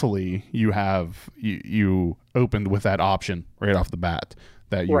thankfully, you opened with that option right off the bat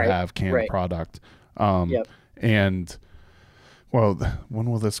that you have canned product. And well, when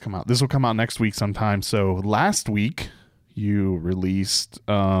will this come out? This will come out next week sometime. So last week you released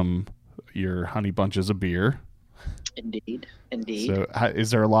your Honey Bunches of Beer. Indeed. So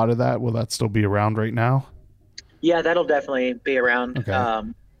is there a lot of that? Will that still be around right now? Yeah, that'll definitely be around.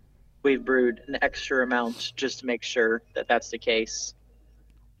 Okay. We've brewed an extra amount just to make sure that that's the case.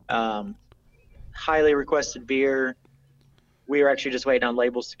 Highly requested beer. We were actually just waiting on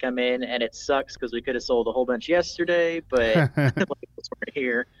labels to come in, and it sucks because we could have sold a whole bunch yesterday, but labels weren't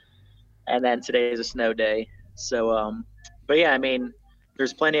here. And then today is a snow day. So, but yeah, I mean,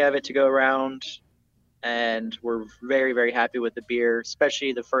 there's plenty of it to go around, and we're very, very happy with the beer,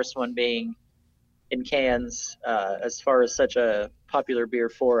 especially the first one being in cans, as far as such a popular beer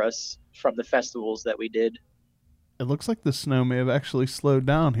for us from the festivals that we did. It looks like the snow may have actually slowed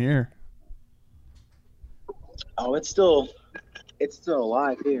down here. Oh, it's still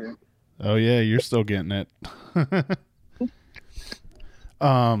alive here. Oh yeah, you're still getting it.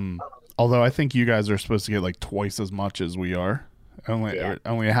 Although I think you guys are supposed to get like twice as much as we are. Only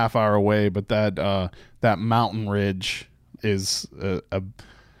a half hour away, but that mountain ridge is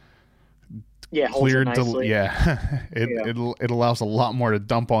cleared nicely. It allows a lot more to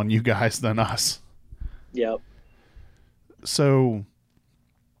dump on you guys than us. Yep. So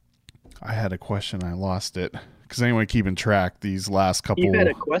I had a question, I lost it. Because anyway, keeping track these last couple. You had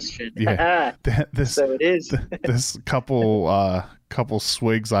a question. Yeah. So it is. This couple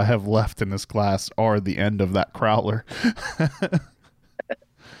swigs I have left in this glass are the end of that crowler.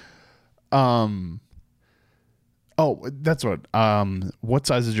 Oh, that's what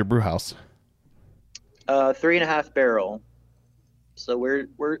size is your brew house? 3.5 barrel. So we're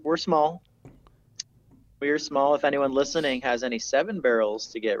small. We are small. If anyone listening has any 7 barrels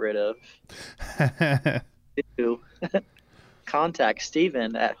to get rid of, contact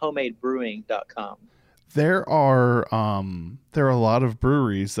Steven at homemadebrewing.com. There are a lot of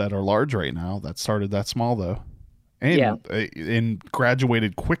breweries that are large right now that started that small though, and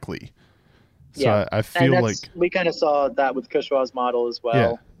graduated quickly. So I feel like we kind of saw that with Kushwa's model as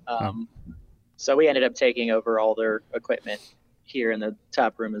well. So we ended up taking over all their equipment here in the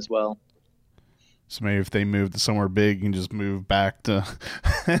tap room as well. So maybe if they move to somewhere big, you can just move back to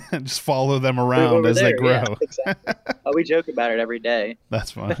just follow them around as they grow. Yeah, exactly. We joke about it every day.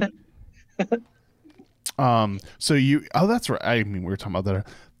 That's fun. That's right. I mean, we were talking about that.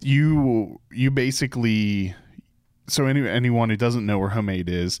 You basically so anyone who doesn't know where Homemade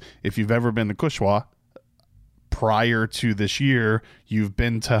is, if you've ever been to Cushwa prior to this year, you've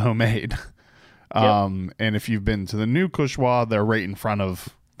been to Homemade. And if you've been to the new Cushwa, they're right in front of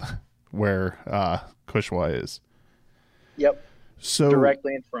where Cushwa is. Yep. So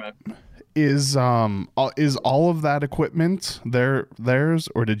directly in front. Is all of that equipment theirs,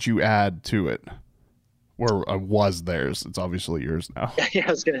 or did you add to it? Or was theirs? It's obviously yours now. Yeah,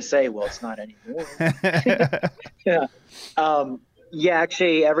 I was gonna say, well, it's not anymore. Yeah. Yeah,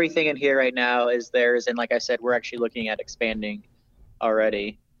 actually, everything in here right now is theirs, and like I said, we're actually looking at expanding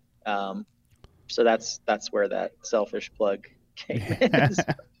already. So that's where that selfish plug came in.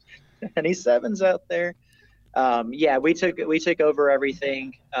 Any sevens out there? Yeah, we took over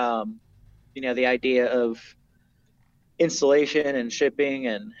everything. The idea of installation and shipping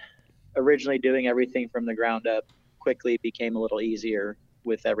and originally doing everything from the ground up quickly became a little easier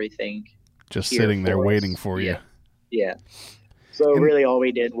with everything just sitting there waiting for you. Yeah. So really all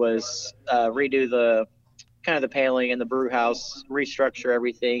we did was redo the kind of the paneling in the brew house, restructure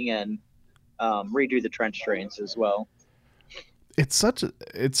everything, and redo the trench drains as well. It's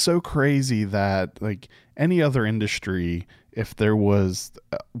so crazy that, like, any other industry, if there was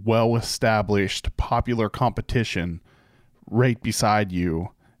well-established popular competition right beside you,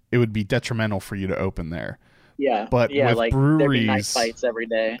 it would be detrimental for you to open there. Yeah. But with like breweries, there'd be night fights every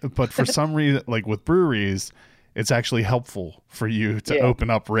day. But for some reason, like with breweries, it's actually helpful for you to open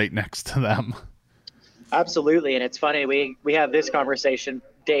up right next to them. Absolutely. And it's funny, we have this conversation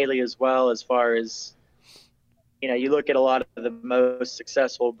daily as well, as far as, you look at a lot of the most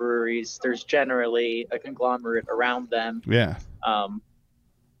successful breweries, there's generally a conglomerate around them. Yeah.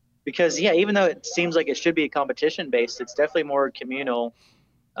 Because, even though it seems like it should be competition based, it's definitely more communal,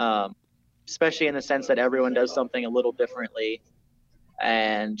 especially in the sense that everyone does something a little differently.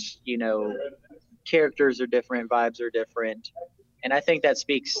 And, characters are different, vibes are different. And I think that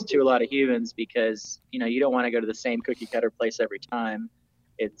speaks to a lot of humans because, you don't want to go to the same cookie cutter place every time.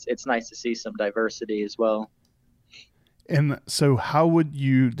 It's nice to see some diversity as well. And so how would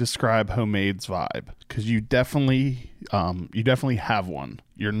you describe Homemade's vibe? Because you definitely have one.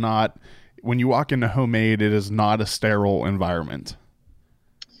 You're not, when you walk into Homemade, it is not a sterile environment.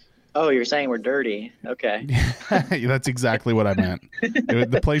 Oh, you're saying we're dirty. Okay. That's exactly what I meant.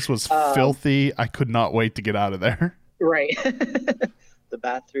 The place was filthy. I could not wait to get out of there. Right. The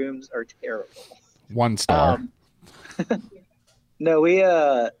bathrooms are terrible. 1 star. No, we,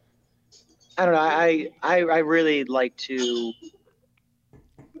 I don't know. I really like to.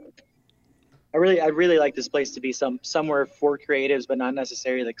 I really like this place to be somewhere for creatives, but not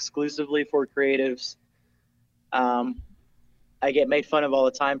necessarily exclusively for creatives. I get made fun of all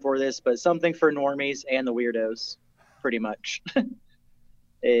the time for this, but something for normies and the weirdos, pretty much.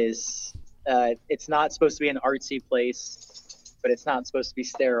 It's not supposed to be an artsy place, but it's not supposed to be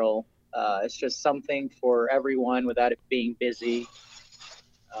sterile. It's just something for everyone without it being busy.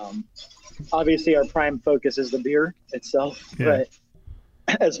 Obviously, our prime focus is the beer itself, but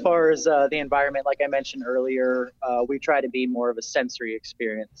as far as the environment, like I mentioned earlier, we try to be more of a sensory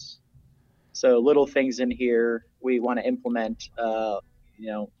experience. So little things in here we want to implement,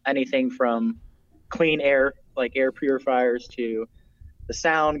 anything from clean air, like air purifiers, to the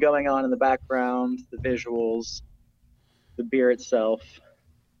sound going on in the background, the visuals, the beer itself.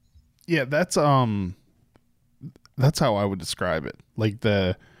 Yeah, that's how I would describe it. Like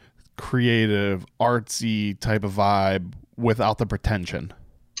the creative, artsy type of vibe without the pretension.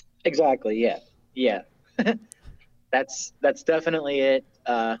 Exactly. Yeah. That's definitely it.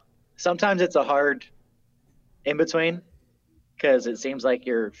 Sometimes it's a hard in between because it seems like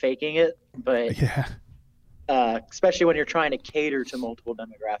you're faking it, but especially when you're trying to cater to multiple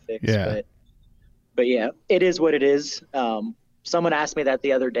demographics. Yeah. But yeah, it is what it is. Someone asked me that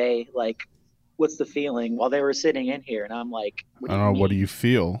the other day, like, what's the feeling while they were sitting in here? And I'm like, I don't know. What do you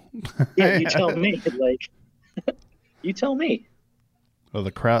feel? Yeah, you tell me. Like, you tell me. Well,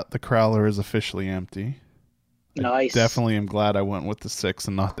 the crowler is officially empty. Nice. I definitely am glad I went with the 6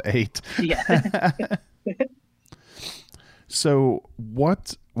 and not the 8. Yeah. So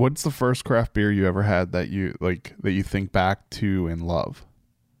what's the first craft beer you ever had that you think back to and love?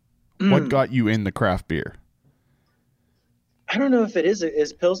 What got you into craft beer? I don't know if it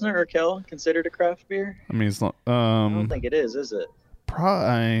is Pilsner Urquell considered a craft beer? I mean, it's not, I don't think it is it?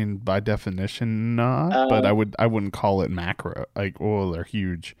 Probably by definition not, but I wouldn't call it macro. Like, they're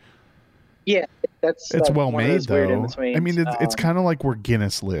huge. Yeah, it's well made though. I mean, it's kind of like where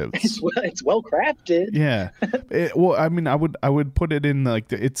Guinness lives. It's well crafted. Yeah. I mean, I would put it in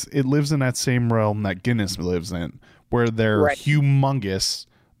like it lives in that same realm that Guinness lives in, where they're humongous,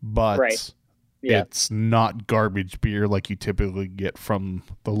 but Yeah. It's not garbage beer like you typically get from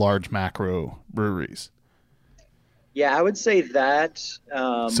the large macro breweries. Yeah, I would say that.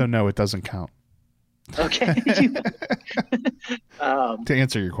 So no, it doesn't count. Okay. To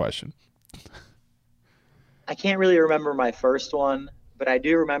answer your question. I can't really remember my first one, but I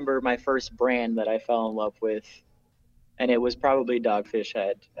do remember my first brand that I fell in love with, and it was probably Dogfish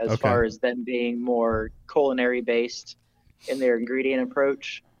Head, as Okay. far as them being more culinary based in their ingredient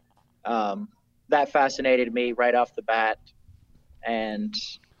approach. That fascinated me right off the bat, and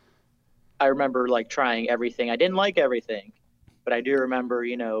I remember like trying everything. I didn't like everything, but I do remember,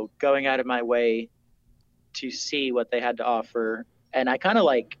 going out of my way to see what they had to offer, and I kind of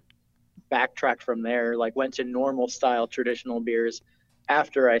like backtracked from there, like went to normal style traditional beers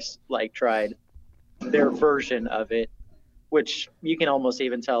after I like tried their version of it, which you can almost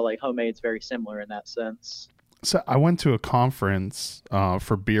even tell like Homemade's very similar in that sense. So I went to a conference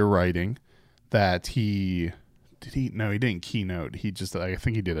for beer writing that he didn't keynote. He just, I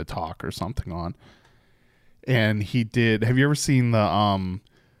think he did a talk or something on. And he did, have you ever seen the, on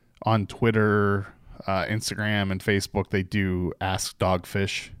Twitter, Instagram and Facebook, they do Ask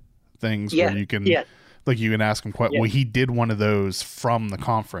Dogfish things where you can, like you can ask him well, he did one of those from the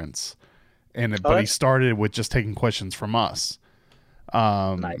conference but he started with just taking questions from us.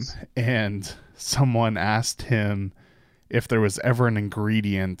 Nice. And someone asked him if there was ever an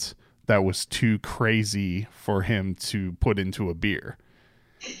ingredient that was too crazy for him to put into a beer.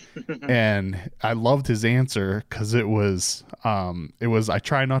 And I loved his answer because it was I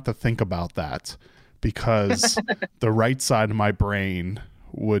try not to think about that because the right side of my brain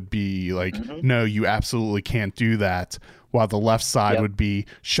would be like, no, you absolutely can't do that. While the left side would be,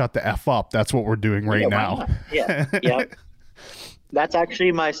 shut the F up. That's what we're doing right now. Yeah. That's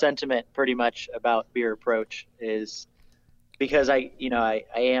actually my sentiment pretty much about beer approach, is because I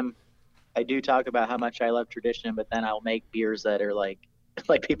do talk about how much I love tradition, but then I'll make beers that are like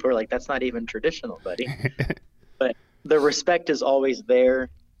people are like, that's not even traditional, buddy. But the respect is always there.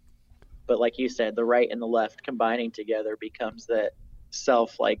 But like you said, the right and the left combining together becomes that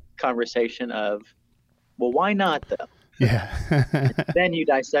conversation of, well, why not though? Yeah. Then you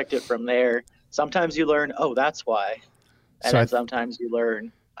dissect it from there. Sometimes you learn, oh, that's why. And then sometimes you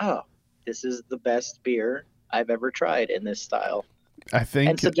learn, oh, this is the best beer I've ever tried in this style. I think,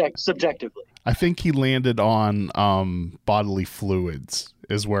 and subjectively. I think he landed on bodily fluids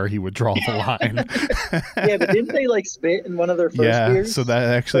is where he would draw the line. Yeah, but didn't they like spit in one of their first beers? So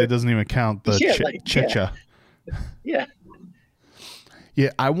that actually doesn't even count the chicha. Yeah.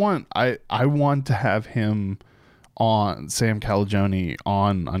 Yeah, I want to have him on, Sam Calagione,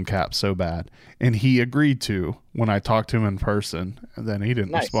 on Uncapped so bad, and he agreed to when I talked to him in person, and then he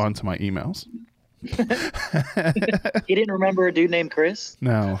didn't respond to my emails. He didn't remember a dude named Chris?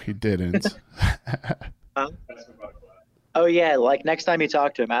 No, he didn't. Oh yeah, like next time you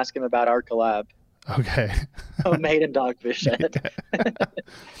talk to him, ask him about our collab. Okay. Homemade and Dogfish Head.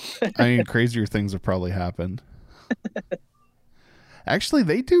 I mean, crazier things have probably happened. Actually,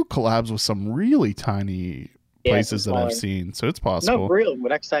 they do collabs with some really tiny places that I've seen, so it's possible. No, real.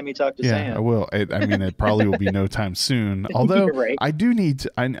 Next time you talk to Sam. I will. I mean, it probably will be no time soon. Although right. I do need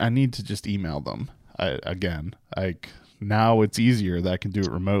to. I need to just email them again. Like now, it's easier that I can do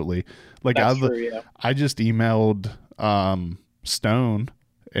it remotely. Like I just emailed Stone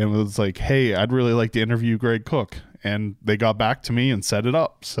and was like, "Hey, I'd really like to interview Greg Cook," and they got back to me and set it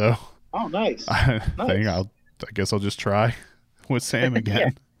up. So, nice. I guess I'll just try with Sam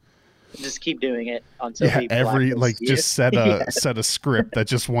again. Just keep doing it until just set a script that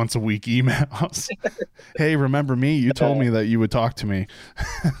just once a week emails. Hey, remember me? You told me that you would talk to me.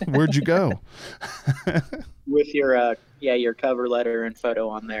 Where'd you go? With your your cover letter and photo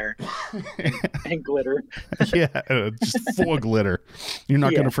on there and glitter. Just full glitter. You're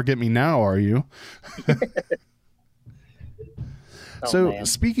not going to forget me now, are you?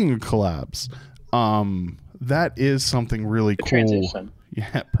 Speaking of collabs, that is something really cool. Transition.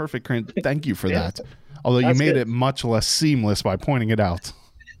 Yeah, perfect. Thank you for that. Although you made it much less seamless by pointing it out.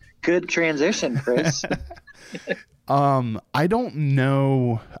 Good transition, Chris. I don't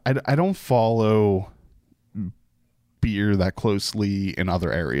know. I don't follow beer that closely in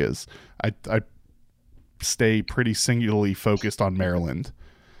other areas. I stay pretty singularly focused on Maryland.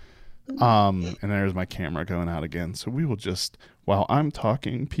 And there's my camera going out again. So we will just, while I'm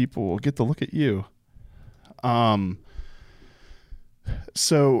talking, people will get to look at you.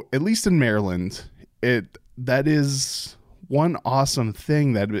 So at least in Maryland, that is one awesome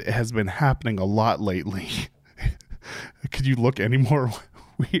thing that has been happening a lot lately. Could you look any more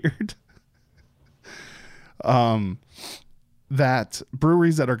weird? that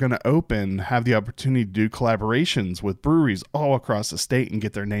breweries that are going to open have the opportunity to do collaborations with breweries all across the state and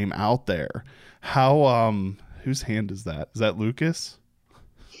get their name out there. How, whose hand is that? Is that Lucas?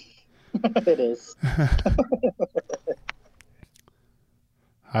 It is.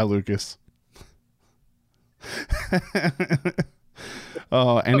 Hi, Lucas.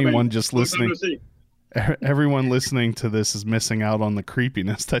 Oh, anyone just listening, everyone listening to this is missing out on the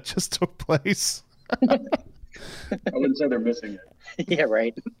creepiness that just took place. I wouldn't say they're missing it. Yeah,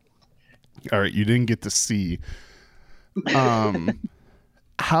 right. All right, you didn't get to see. My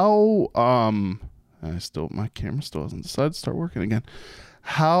camera still hasn't decided to start working again.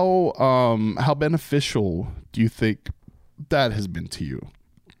 How beneficial do you think that has been to you?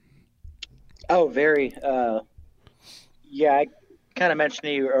 Oh, very. Yeah, I kind of mentioned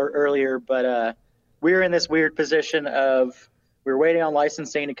to you earlier, but we were in this weird position of we were waiting on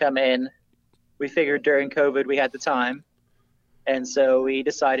licensing to come in. We figured during COVID we had the time, and so we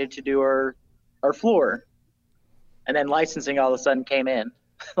decided to do our floor. And then licensing all of a sudden came in,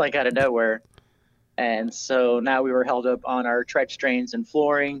 like out of nowhere. And so now we were held up on our Tretch drains and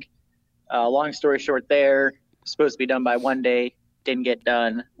flooring. Long story short there, supposed to be done by one day, didn't get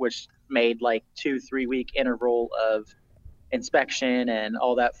done, which made like 2-3 week interval of inspection and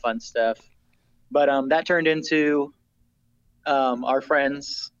all that fun stuff. But that turned into our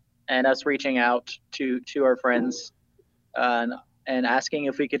friends and us reaching out to our friends and asking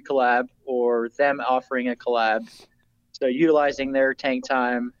if we could collab, or them offering a collab. So utilizing their tank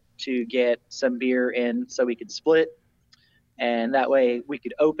time to get some beer in so we could split, and that way we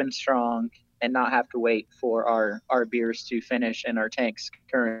could open strong and not have to wait for our beers to finish in our tanks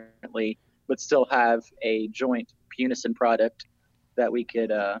currently, but still have a joint unison product that we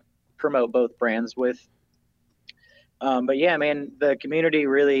could promote both brands with. But yeah, man, the community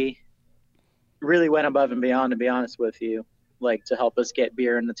really went above and beyond, to be honest with you, like to help us get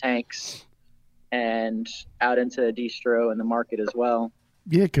beer in the tanks and out into distro and the market as well.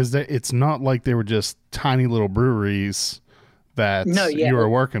 Yeah, because it's not like they were just tiny little breweries that you were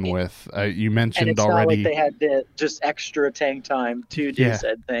working with. You mentioned and it's already. Not like they had just extra tank time to do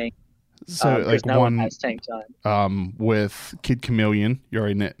said thing. So like no one has tank time. With Kid Chameleon, you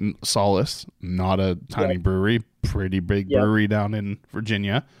already know Solace, not a tiny brewery, pretty big brewery down in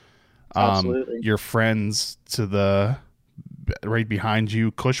Virginia. Absolutely. Your friends to the right behind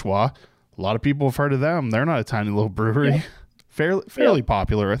you, Kushwa. A lot of people have heard of them. They're not a tiny little brewery. Yeah. Fairly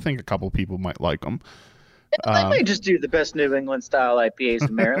popular. I think a couple people might like them. They might just do the best New England style IPAs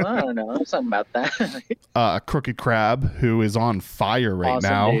in Maryland. I don't know. Something about that. Crooked Crab, who is on fire right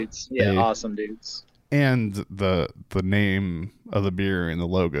now. Dudes. Yeah, awesome dudes. And the name of the beer and the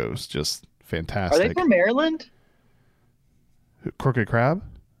logo is just fantastic. Are they from Maryland? Crooked Crab?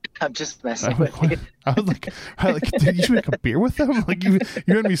 I'm just messing with you. I was like, did you make a beer with them? Like you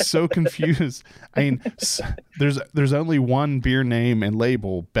had me so confused. I mean, there's only one beer name and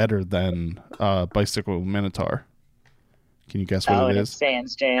label better than Bicycle Minotaur. Can you guess what it is? It's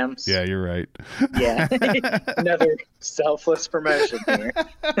Sans Jams. Yeah, you're right. Yeah, another selfless promotion here.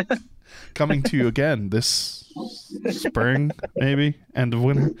 Coming to you again this spring, maybe end of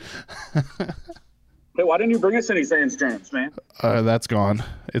winter. Hey, why didn't you bring us any Sans Jams, man? That's gone.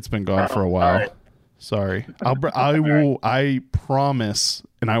 It's been gone for a while. Right. Sorry. I promise,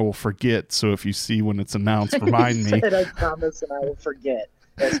 and I will forget. So if you see when it's announced, remind me. I promise, and I will forget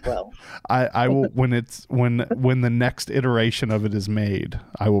as well. I will when the next iteration of it is made.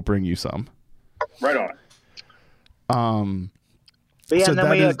 I will bring you some. Right on. But yeah, so and then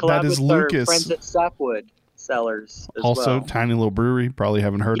we collab with Lucas. Our friends at Sapwood Cellars as also well. Tiny little brewery, probably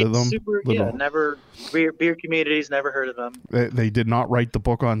haven't heard of them. Never beer communities, never heard of them. They did not write the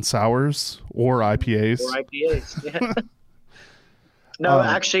book on sours or IPAs. Yeah. No,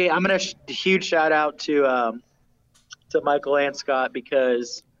 actually, I'm gonna huge shout out to Michael and Scott,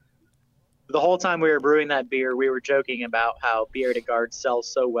 because the whole time we were brewing that beer, we were joking about how Bearded Guard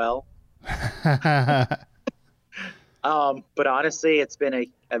sells so well. But honestly, it's been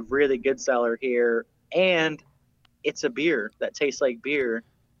a really good seller here. And it's a beer that tastes like beer,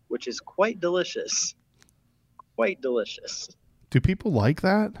 which is quite delicious. Quite delicious. Do people like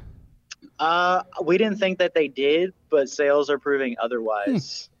that? We didn't think that they did, but sales are proving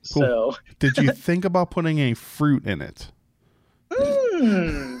otherwise. Cool. So, did you think about putting a fruit in it?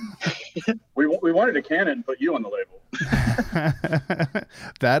 We wanted a cannon, but you on the label.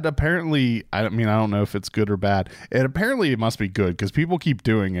 That apparently, I don't know if it's good or bad. It must be good because people keep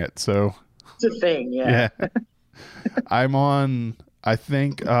doing it. So it's a thing, yeah. I'm on. I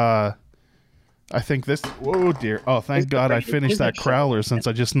think this. Whoa, dear! Oh, thank God! I finished that crowler since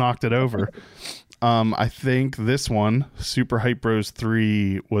I just knocked it over. I think this one, Super Hype Bros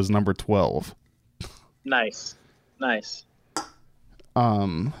 3, was number 12. Nice.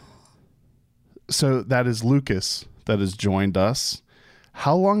 So that is Lucas that has joined us.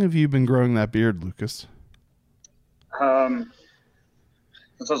 How long have you been growing that beard, Lucas?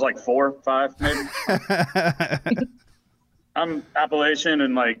 This was like 4 or 5, maybe. I'm Appalachian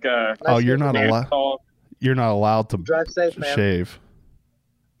and like. Oh, you're not allowed. You're not allowed to drive safe, man. Shave.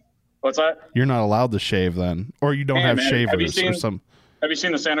 What's that? You're not allowed to shave then, or you don't have man, shavers or some. Have you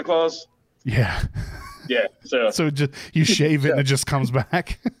seen the Santa Claus? Yeah. Yeah. So just you shave it and it just comes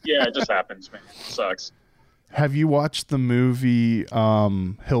back. Yeah, it just happens, man. It sucks. Have you watched the movie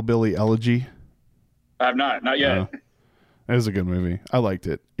Hillbilly Elegy? I have not yet. It was a good movie. I liked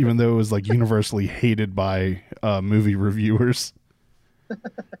it, even though it was like universally hated by movie reviewers.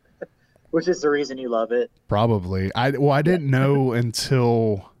 Which is the reason you love it. Probably. I didn't know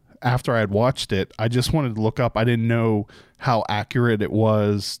until after I had watched it. I just wanted to look up. I didn't know how accurate it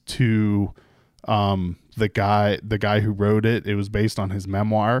was to the guy who wrote it. It was based on his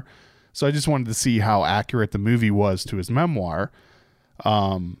memoir. So I just wanted to see how accurate the movie was to his memoir.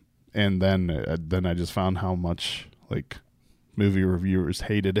 And then I just found how much like movie reviewers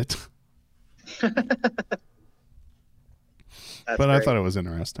hated it. But great. I thought it was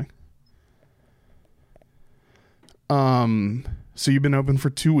interesting. So you've been open for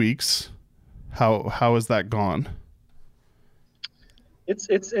 2 weeks. How has that gone?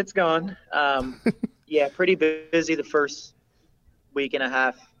 It's gone. Yeah, pretty busy the first week and a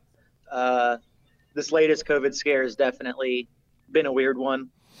half. This latest COVID scare has definitely been a weird one.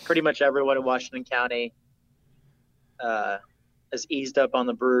 Pretty much everyone in Washington County has eased up on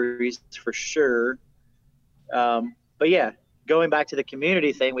the breweries for sure. But yeah, going back to the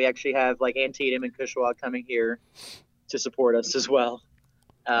community thing, we actually have like Antietam and Cushwa coming here to support us as well.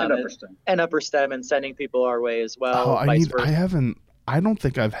 And Upper Stem. And Upper Stem, and sending people our way as well. I don't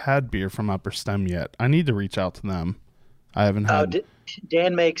think I've had beer from Upper Stem yet. I need to reach out to them. I haven't had.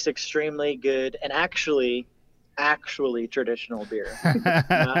 Dan makes extremely good and actually traditional beer.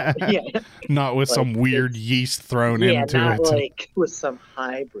 Not with like, some weird yeast thrown into not it. Like with some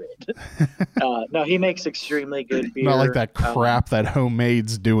hybrid. No, he makes extremely good beer. Not like that crap that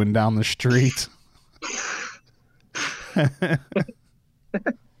Homemade's doing down the street. But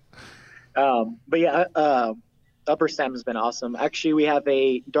yeah, Upper Stem has been awesome. Actually, we have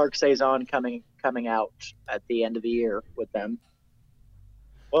a Dark Saison coming out at the end of the year with them.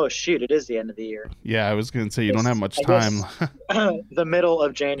 Oh shoot! It is the end of the year. Yeah, I was going to say you don't have much time. The middle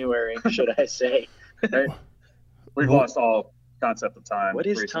of January, should I say? Right. We've lost all concept of time. What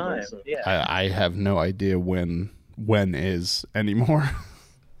is time? So. Yeah, I have no idea when is anymore.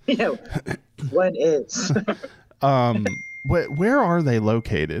 Yeah, when is? Where are they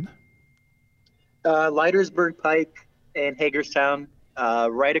located? Leitersburg Pike in Hagerstown,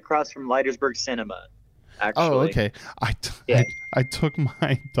 right across from Leitersburg Cinema. Actually. Oh, okay. I took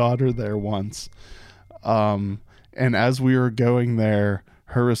my daughter there once, and as we were going there,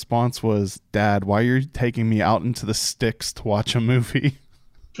 her response was, "Dad, why are you taking me out into the sticks to watch a movie?"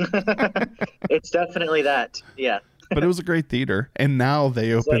 It's definitely that, yeah. But it was a great theater, and now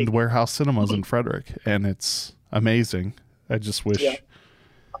they opened Warehouse Cinemas in Frederick, and it's amazing. I just wish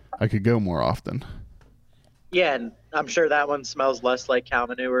I could go more often. Yeah, and I'm sure that one smells less like cow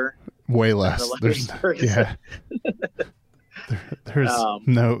manure. Way less. There's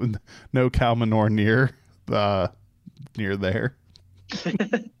no cow manure near there.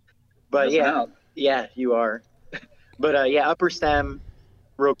 But yeah, you are. But Upper Stem,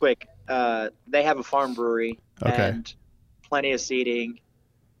 real quick. They have a farm brewery and plenty of seating,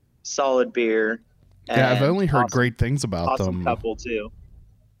 solid beer. Yeah, I've only heard great things about them. Couple too.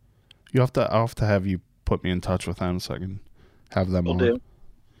 I'll have to have you put me in touch with them so I can have them on. Do.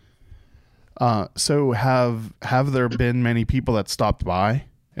 So have there been many people that stopped by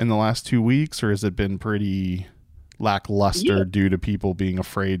in the last 2 weeks, or has it been pretty lackluster due to people being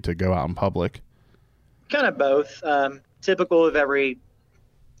afraid to go out in public? Kind of both. Typical of every,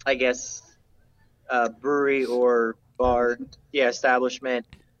 I guess, brewery or bar, establishment.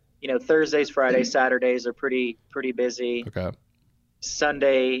 Thursdays, Fridays, Saturdays are pretty busy. Okay.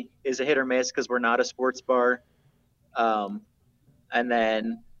 Sunday is a hit or miss because we're not a sports bar. And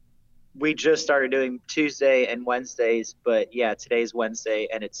then we just started doing Tuesday and Wednesdays, but today's Wednesday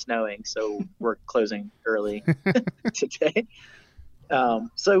and it's snowing, so we're closing early today.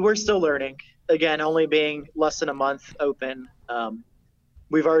 So we're still learning. Again, only being less than a month open.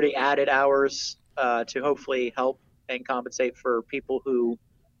 We've already added hours to hopefully help and compensate for people who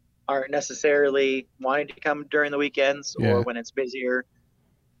aren't necessarily wanting to come during the weekends or when it's busier.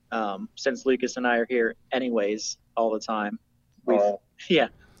 since Lucas and I are here anyways all the time. Yeah,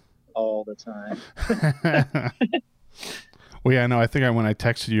 all the time. Well, yeah, no, I think when I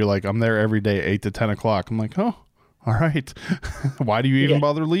texted you, like, I'm there every day, 8 to 10 o'clock. I'm like, oh, all right. Why do you even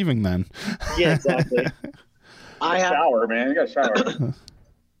bother leaving then? Yeah, exactly. Shower, man. You got to shower.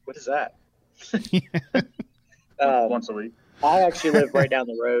 What is that? Once a week. I actually live right down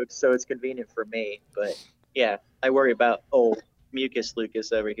the road, so it's convenient for me. But yeah, I worry about old Mucus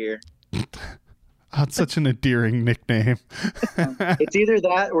Lucas over here. Oh, it's such an endearing nickname. It's either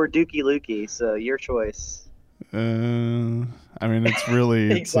that or Dookie Lukey, so your choice. I mean, it's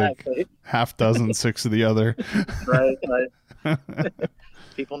really Exactly. it's like half dozen, 6 of the other. Right.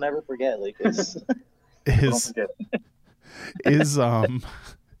 People never forget, Lucas.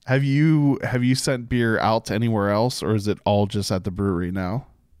 Have you sent beer out anywhere else, or is it all just at the brewery now?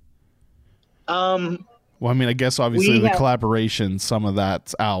 Well, I mean, I guess obviously the collaboration, some of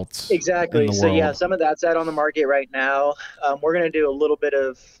that's out. Exactly. So yeah, some of that's out on the market right now. We're going to do a little bit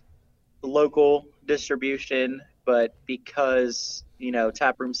of local distribution, but because,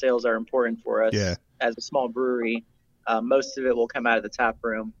 taproom sales are important for us as a small brewery, most of it will come out of the tap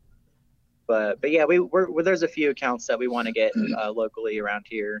room. But yeah, there's a few accounts that we want to get locally around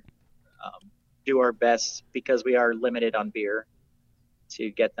here. Do our best, because we are limited on beer, to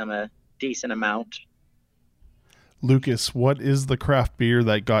get them a decent amount. Lucas, what is the craft beer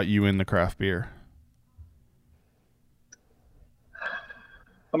that got you into craft beer?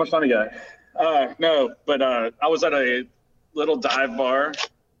 How much time you got? No, but I was at a little dive bar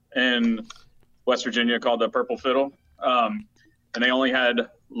in West Virginia called the Purple Fiddle, and they only had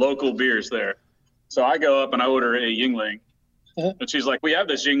local beers there. So I go up and I order a Yuengling, and she's like, "We have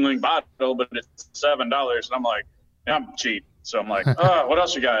this Yuengling bottle, but it's $7." And I'm like, yeah, "I'm cheap." So I'm like, "Oh, what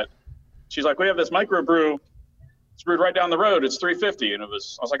else you got?" She's like, "We have this microbrew. It's brewed right down the road. It's $3.50." And I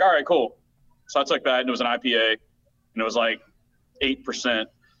was like, "All right, cool." So I took that, and it was an IPA, and it was like 8%.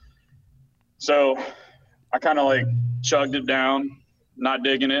 So I kind of like chugged it down, not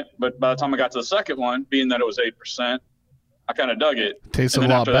digging it. But by the time I got to the second one, being that it was 8%, I kind of dug it. Tasted a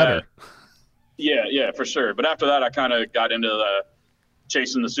lot better. Yeah, for sure. But after that, I kind of got into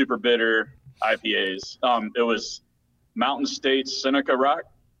chasing the super bitter IPAs. It was Mountain States Seneca Rock.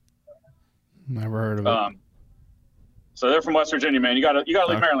 Never heard of it. So they're from West Virginia, man. You gotta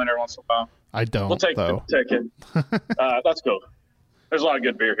leave Maryland every once in a while. I don't. We'll take it. That's cool. There's a lot of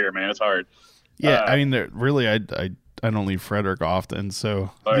good beer here, man. It's hard. Yeah, I mean, really, I don't leave Frederick often,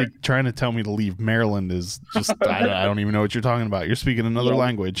 so trying to tell me to leave Maryland is just I don't even know what you're talking about. You're speaking another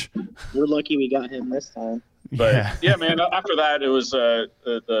language. We're lucky we got him this time. But yeah, man. After that, it was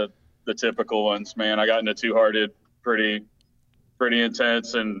the typical ones, man. I got into Two Hearted, pretty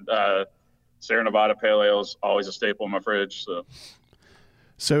intense, and Sierra Nevada Pale Ale is always a staple in my fridge.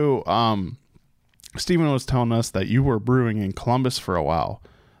 So, Stephen was telling us that you were brewing in Columbus for a while.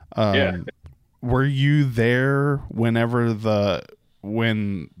 Were you there when the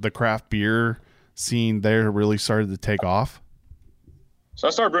craft beer scene there really started to take off? So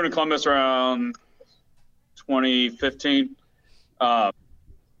I started brewing in Columbus around 2015,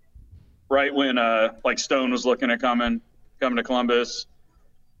 right when like Stone was looking at coming to Columbus.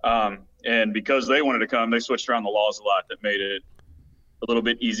 And because they wanted to come, they switched around the laws a lot that made it a little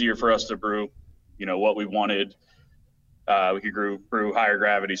bit easier for us to brew, what we wanted. We could brew higher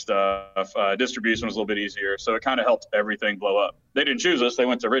gravity stuff. Distribution was a little bit easier. So it kind of helped everything blow up. They didn't choose us. They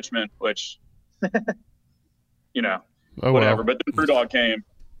went to Richmond, which, whatever. Well. But then BrewDog came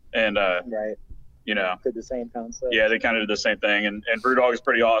and, right. Did the same concept. Yeah, they kind of did the same thing. And BrewDog is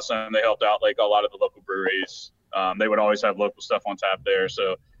pretty awesome. They helped out like a lot of the local breweries. They would always have local stuff on tap there.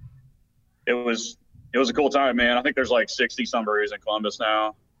 So it was a cool time, man. I think there's like 60 some breweries in Columbus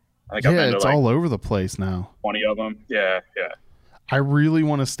now. I think it's like all over the place now. 20 of them. Yeah. I really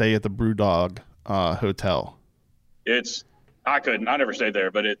want to stay at the BrewDog hotel. I never stayed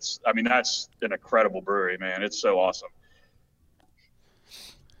there, but that's an incredible brewery, man. It's so awesome.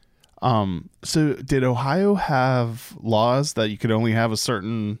 So did Ohio have laws that you could only have a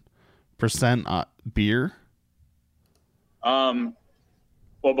certain percent beer? Well,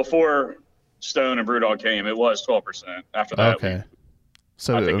 before Stone and BrewDog came, it was 12%. After that, okay.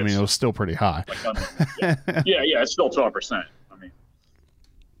 So I mean, it was still pretty high. Yeah, it's still 12%. I mean,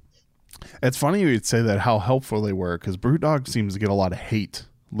 it's funny you'd say that, how helpful they were, because BrewDog seems to get a lot of hate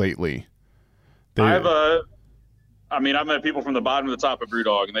lately. I've met people from the bottom to the top of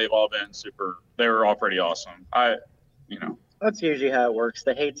BrewDog, and they've all been super. They were all pretty awesome. That's usually how it works.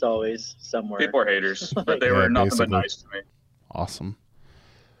 The hate's always somewhere. People are haters, but they were nothing but nice to me. Awesome.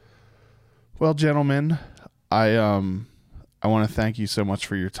 Well, gentlemen, I I want to thank you so much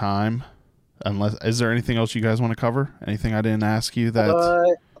for your time. Is there anything else you guys want to cover? Anything I didn't ask you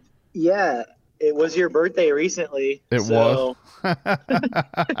that? Yeah, it was your birthday recently. It was.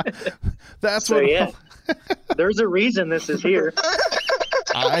 That's so what. Yeah. There's a reason this is here.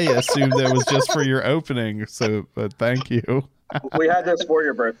 I assumed it was just for your opening. So, but thank you. We had this for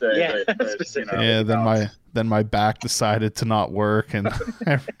your birthday. Yeah, but, you know, yeah. Then my back decided to not work, and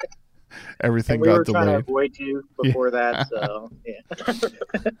everything and we got were delayed. trying to avoid you before that. So yeah.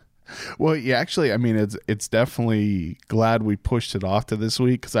 Well, yeah, actually, I mean, it's definitely glad we pushed it off to this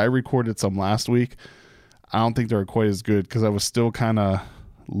week because I recorded some last week. I don't think they were quite as good because I was still kind of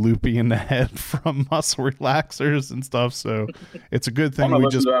loopy in the head from muscle relaxers and stuff. So it's a good thing we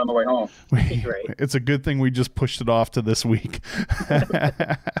just on the way home. Right. It's a good thing we just pushed it off to this week. We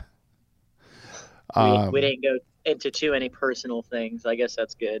didn't go into too many personal things. I guess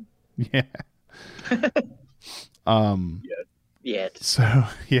that's good. Yeah. Yet. So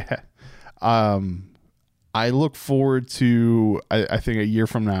yeah. I look forward to, I think a year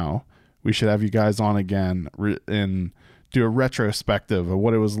from now, we should have you guys on again and do a retrospective of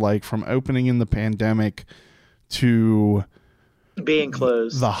what it was like from opening in the pandemic to being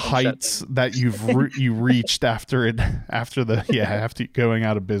closed, the heights that you reached after going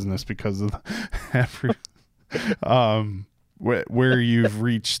out of business because of where you've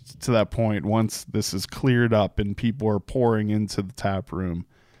reached to that point once this is cleared up and people are pouring into the tap room.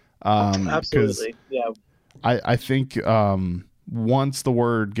 Absolutely. Yeah. I think once the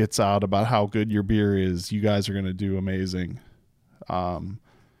word gets out about how good your beer is, you guys are going to do amazing. I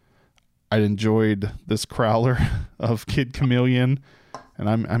enjoyed this crowler of Kid Chameleon, and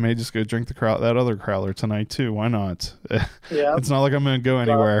I may just go drink that other crowler tonight too. Why not? Yeah. It's not like I'm going to go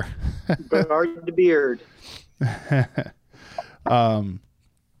anywhere. Guard the beard.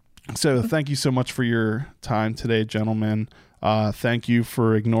 So thank you so much for your time today, gentlemen. Thank you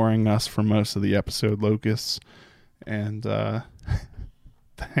for ignoring us for most of the episode, Locusts. And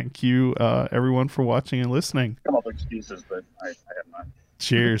thank you, everyone, for watching and listening. Come up with excuses, but I have none.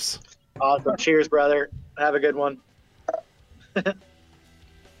 Cheers. Awesome. Cheers, brother. Have a good one. The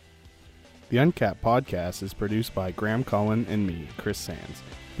Uncapped Podcast is produced by Graham Cullen and me, Chris Sands.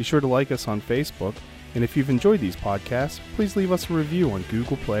 Be sure to like us on Facebook. And if you've enjoyed these podcasts, please leave us a review on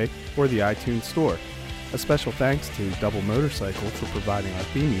Google Play or the iTunes Store. A special thanks to Double Motorcycle for providing our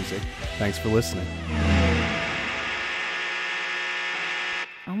theme music. Thanks for listening.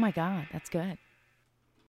 Oh my God, that's good.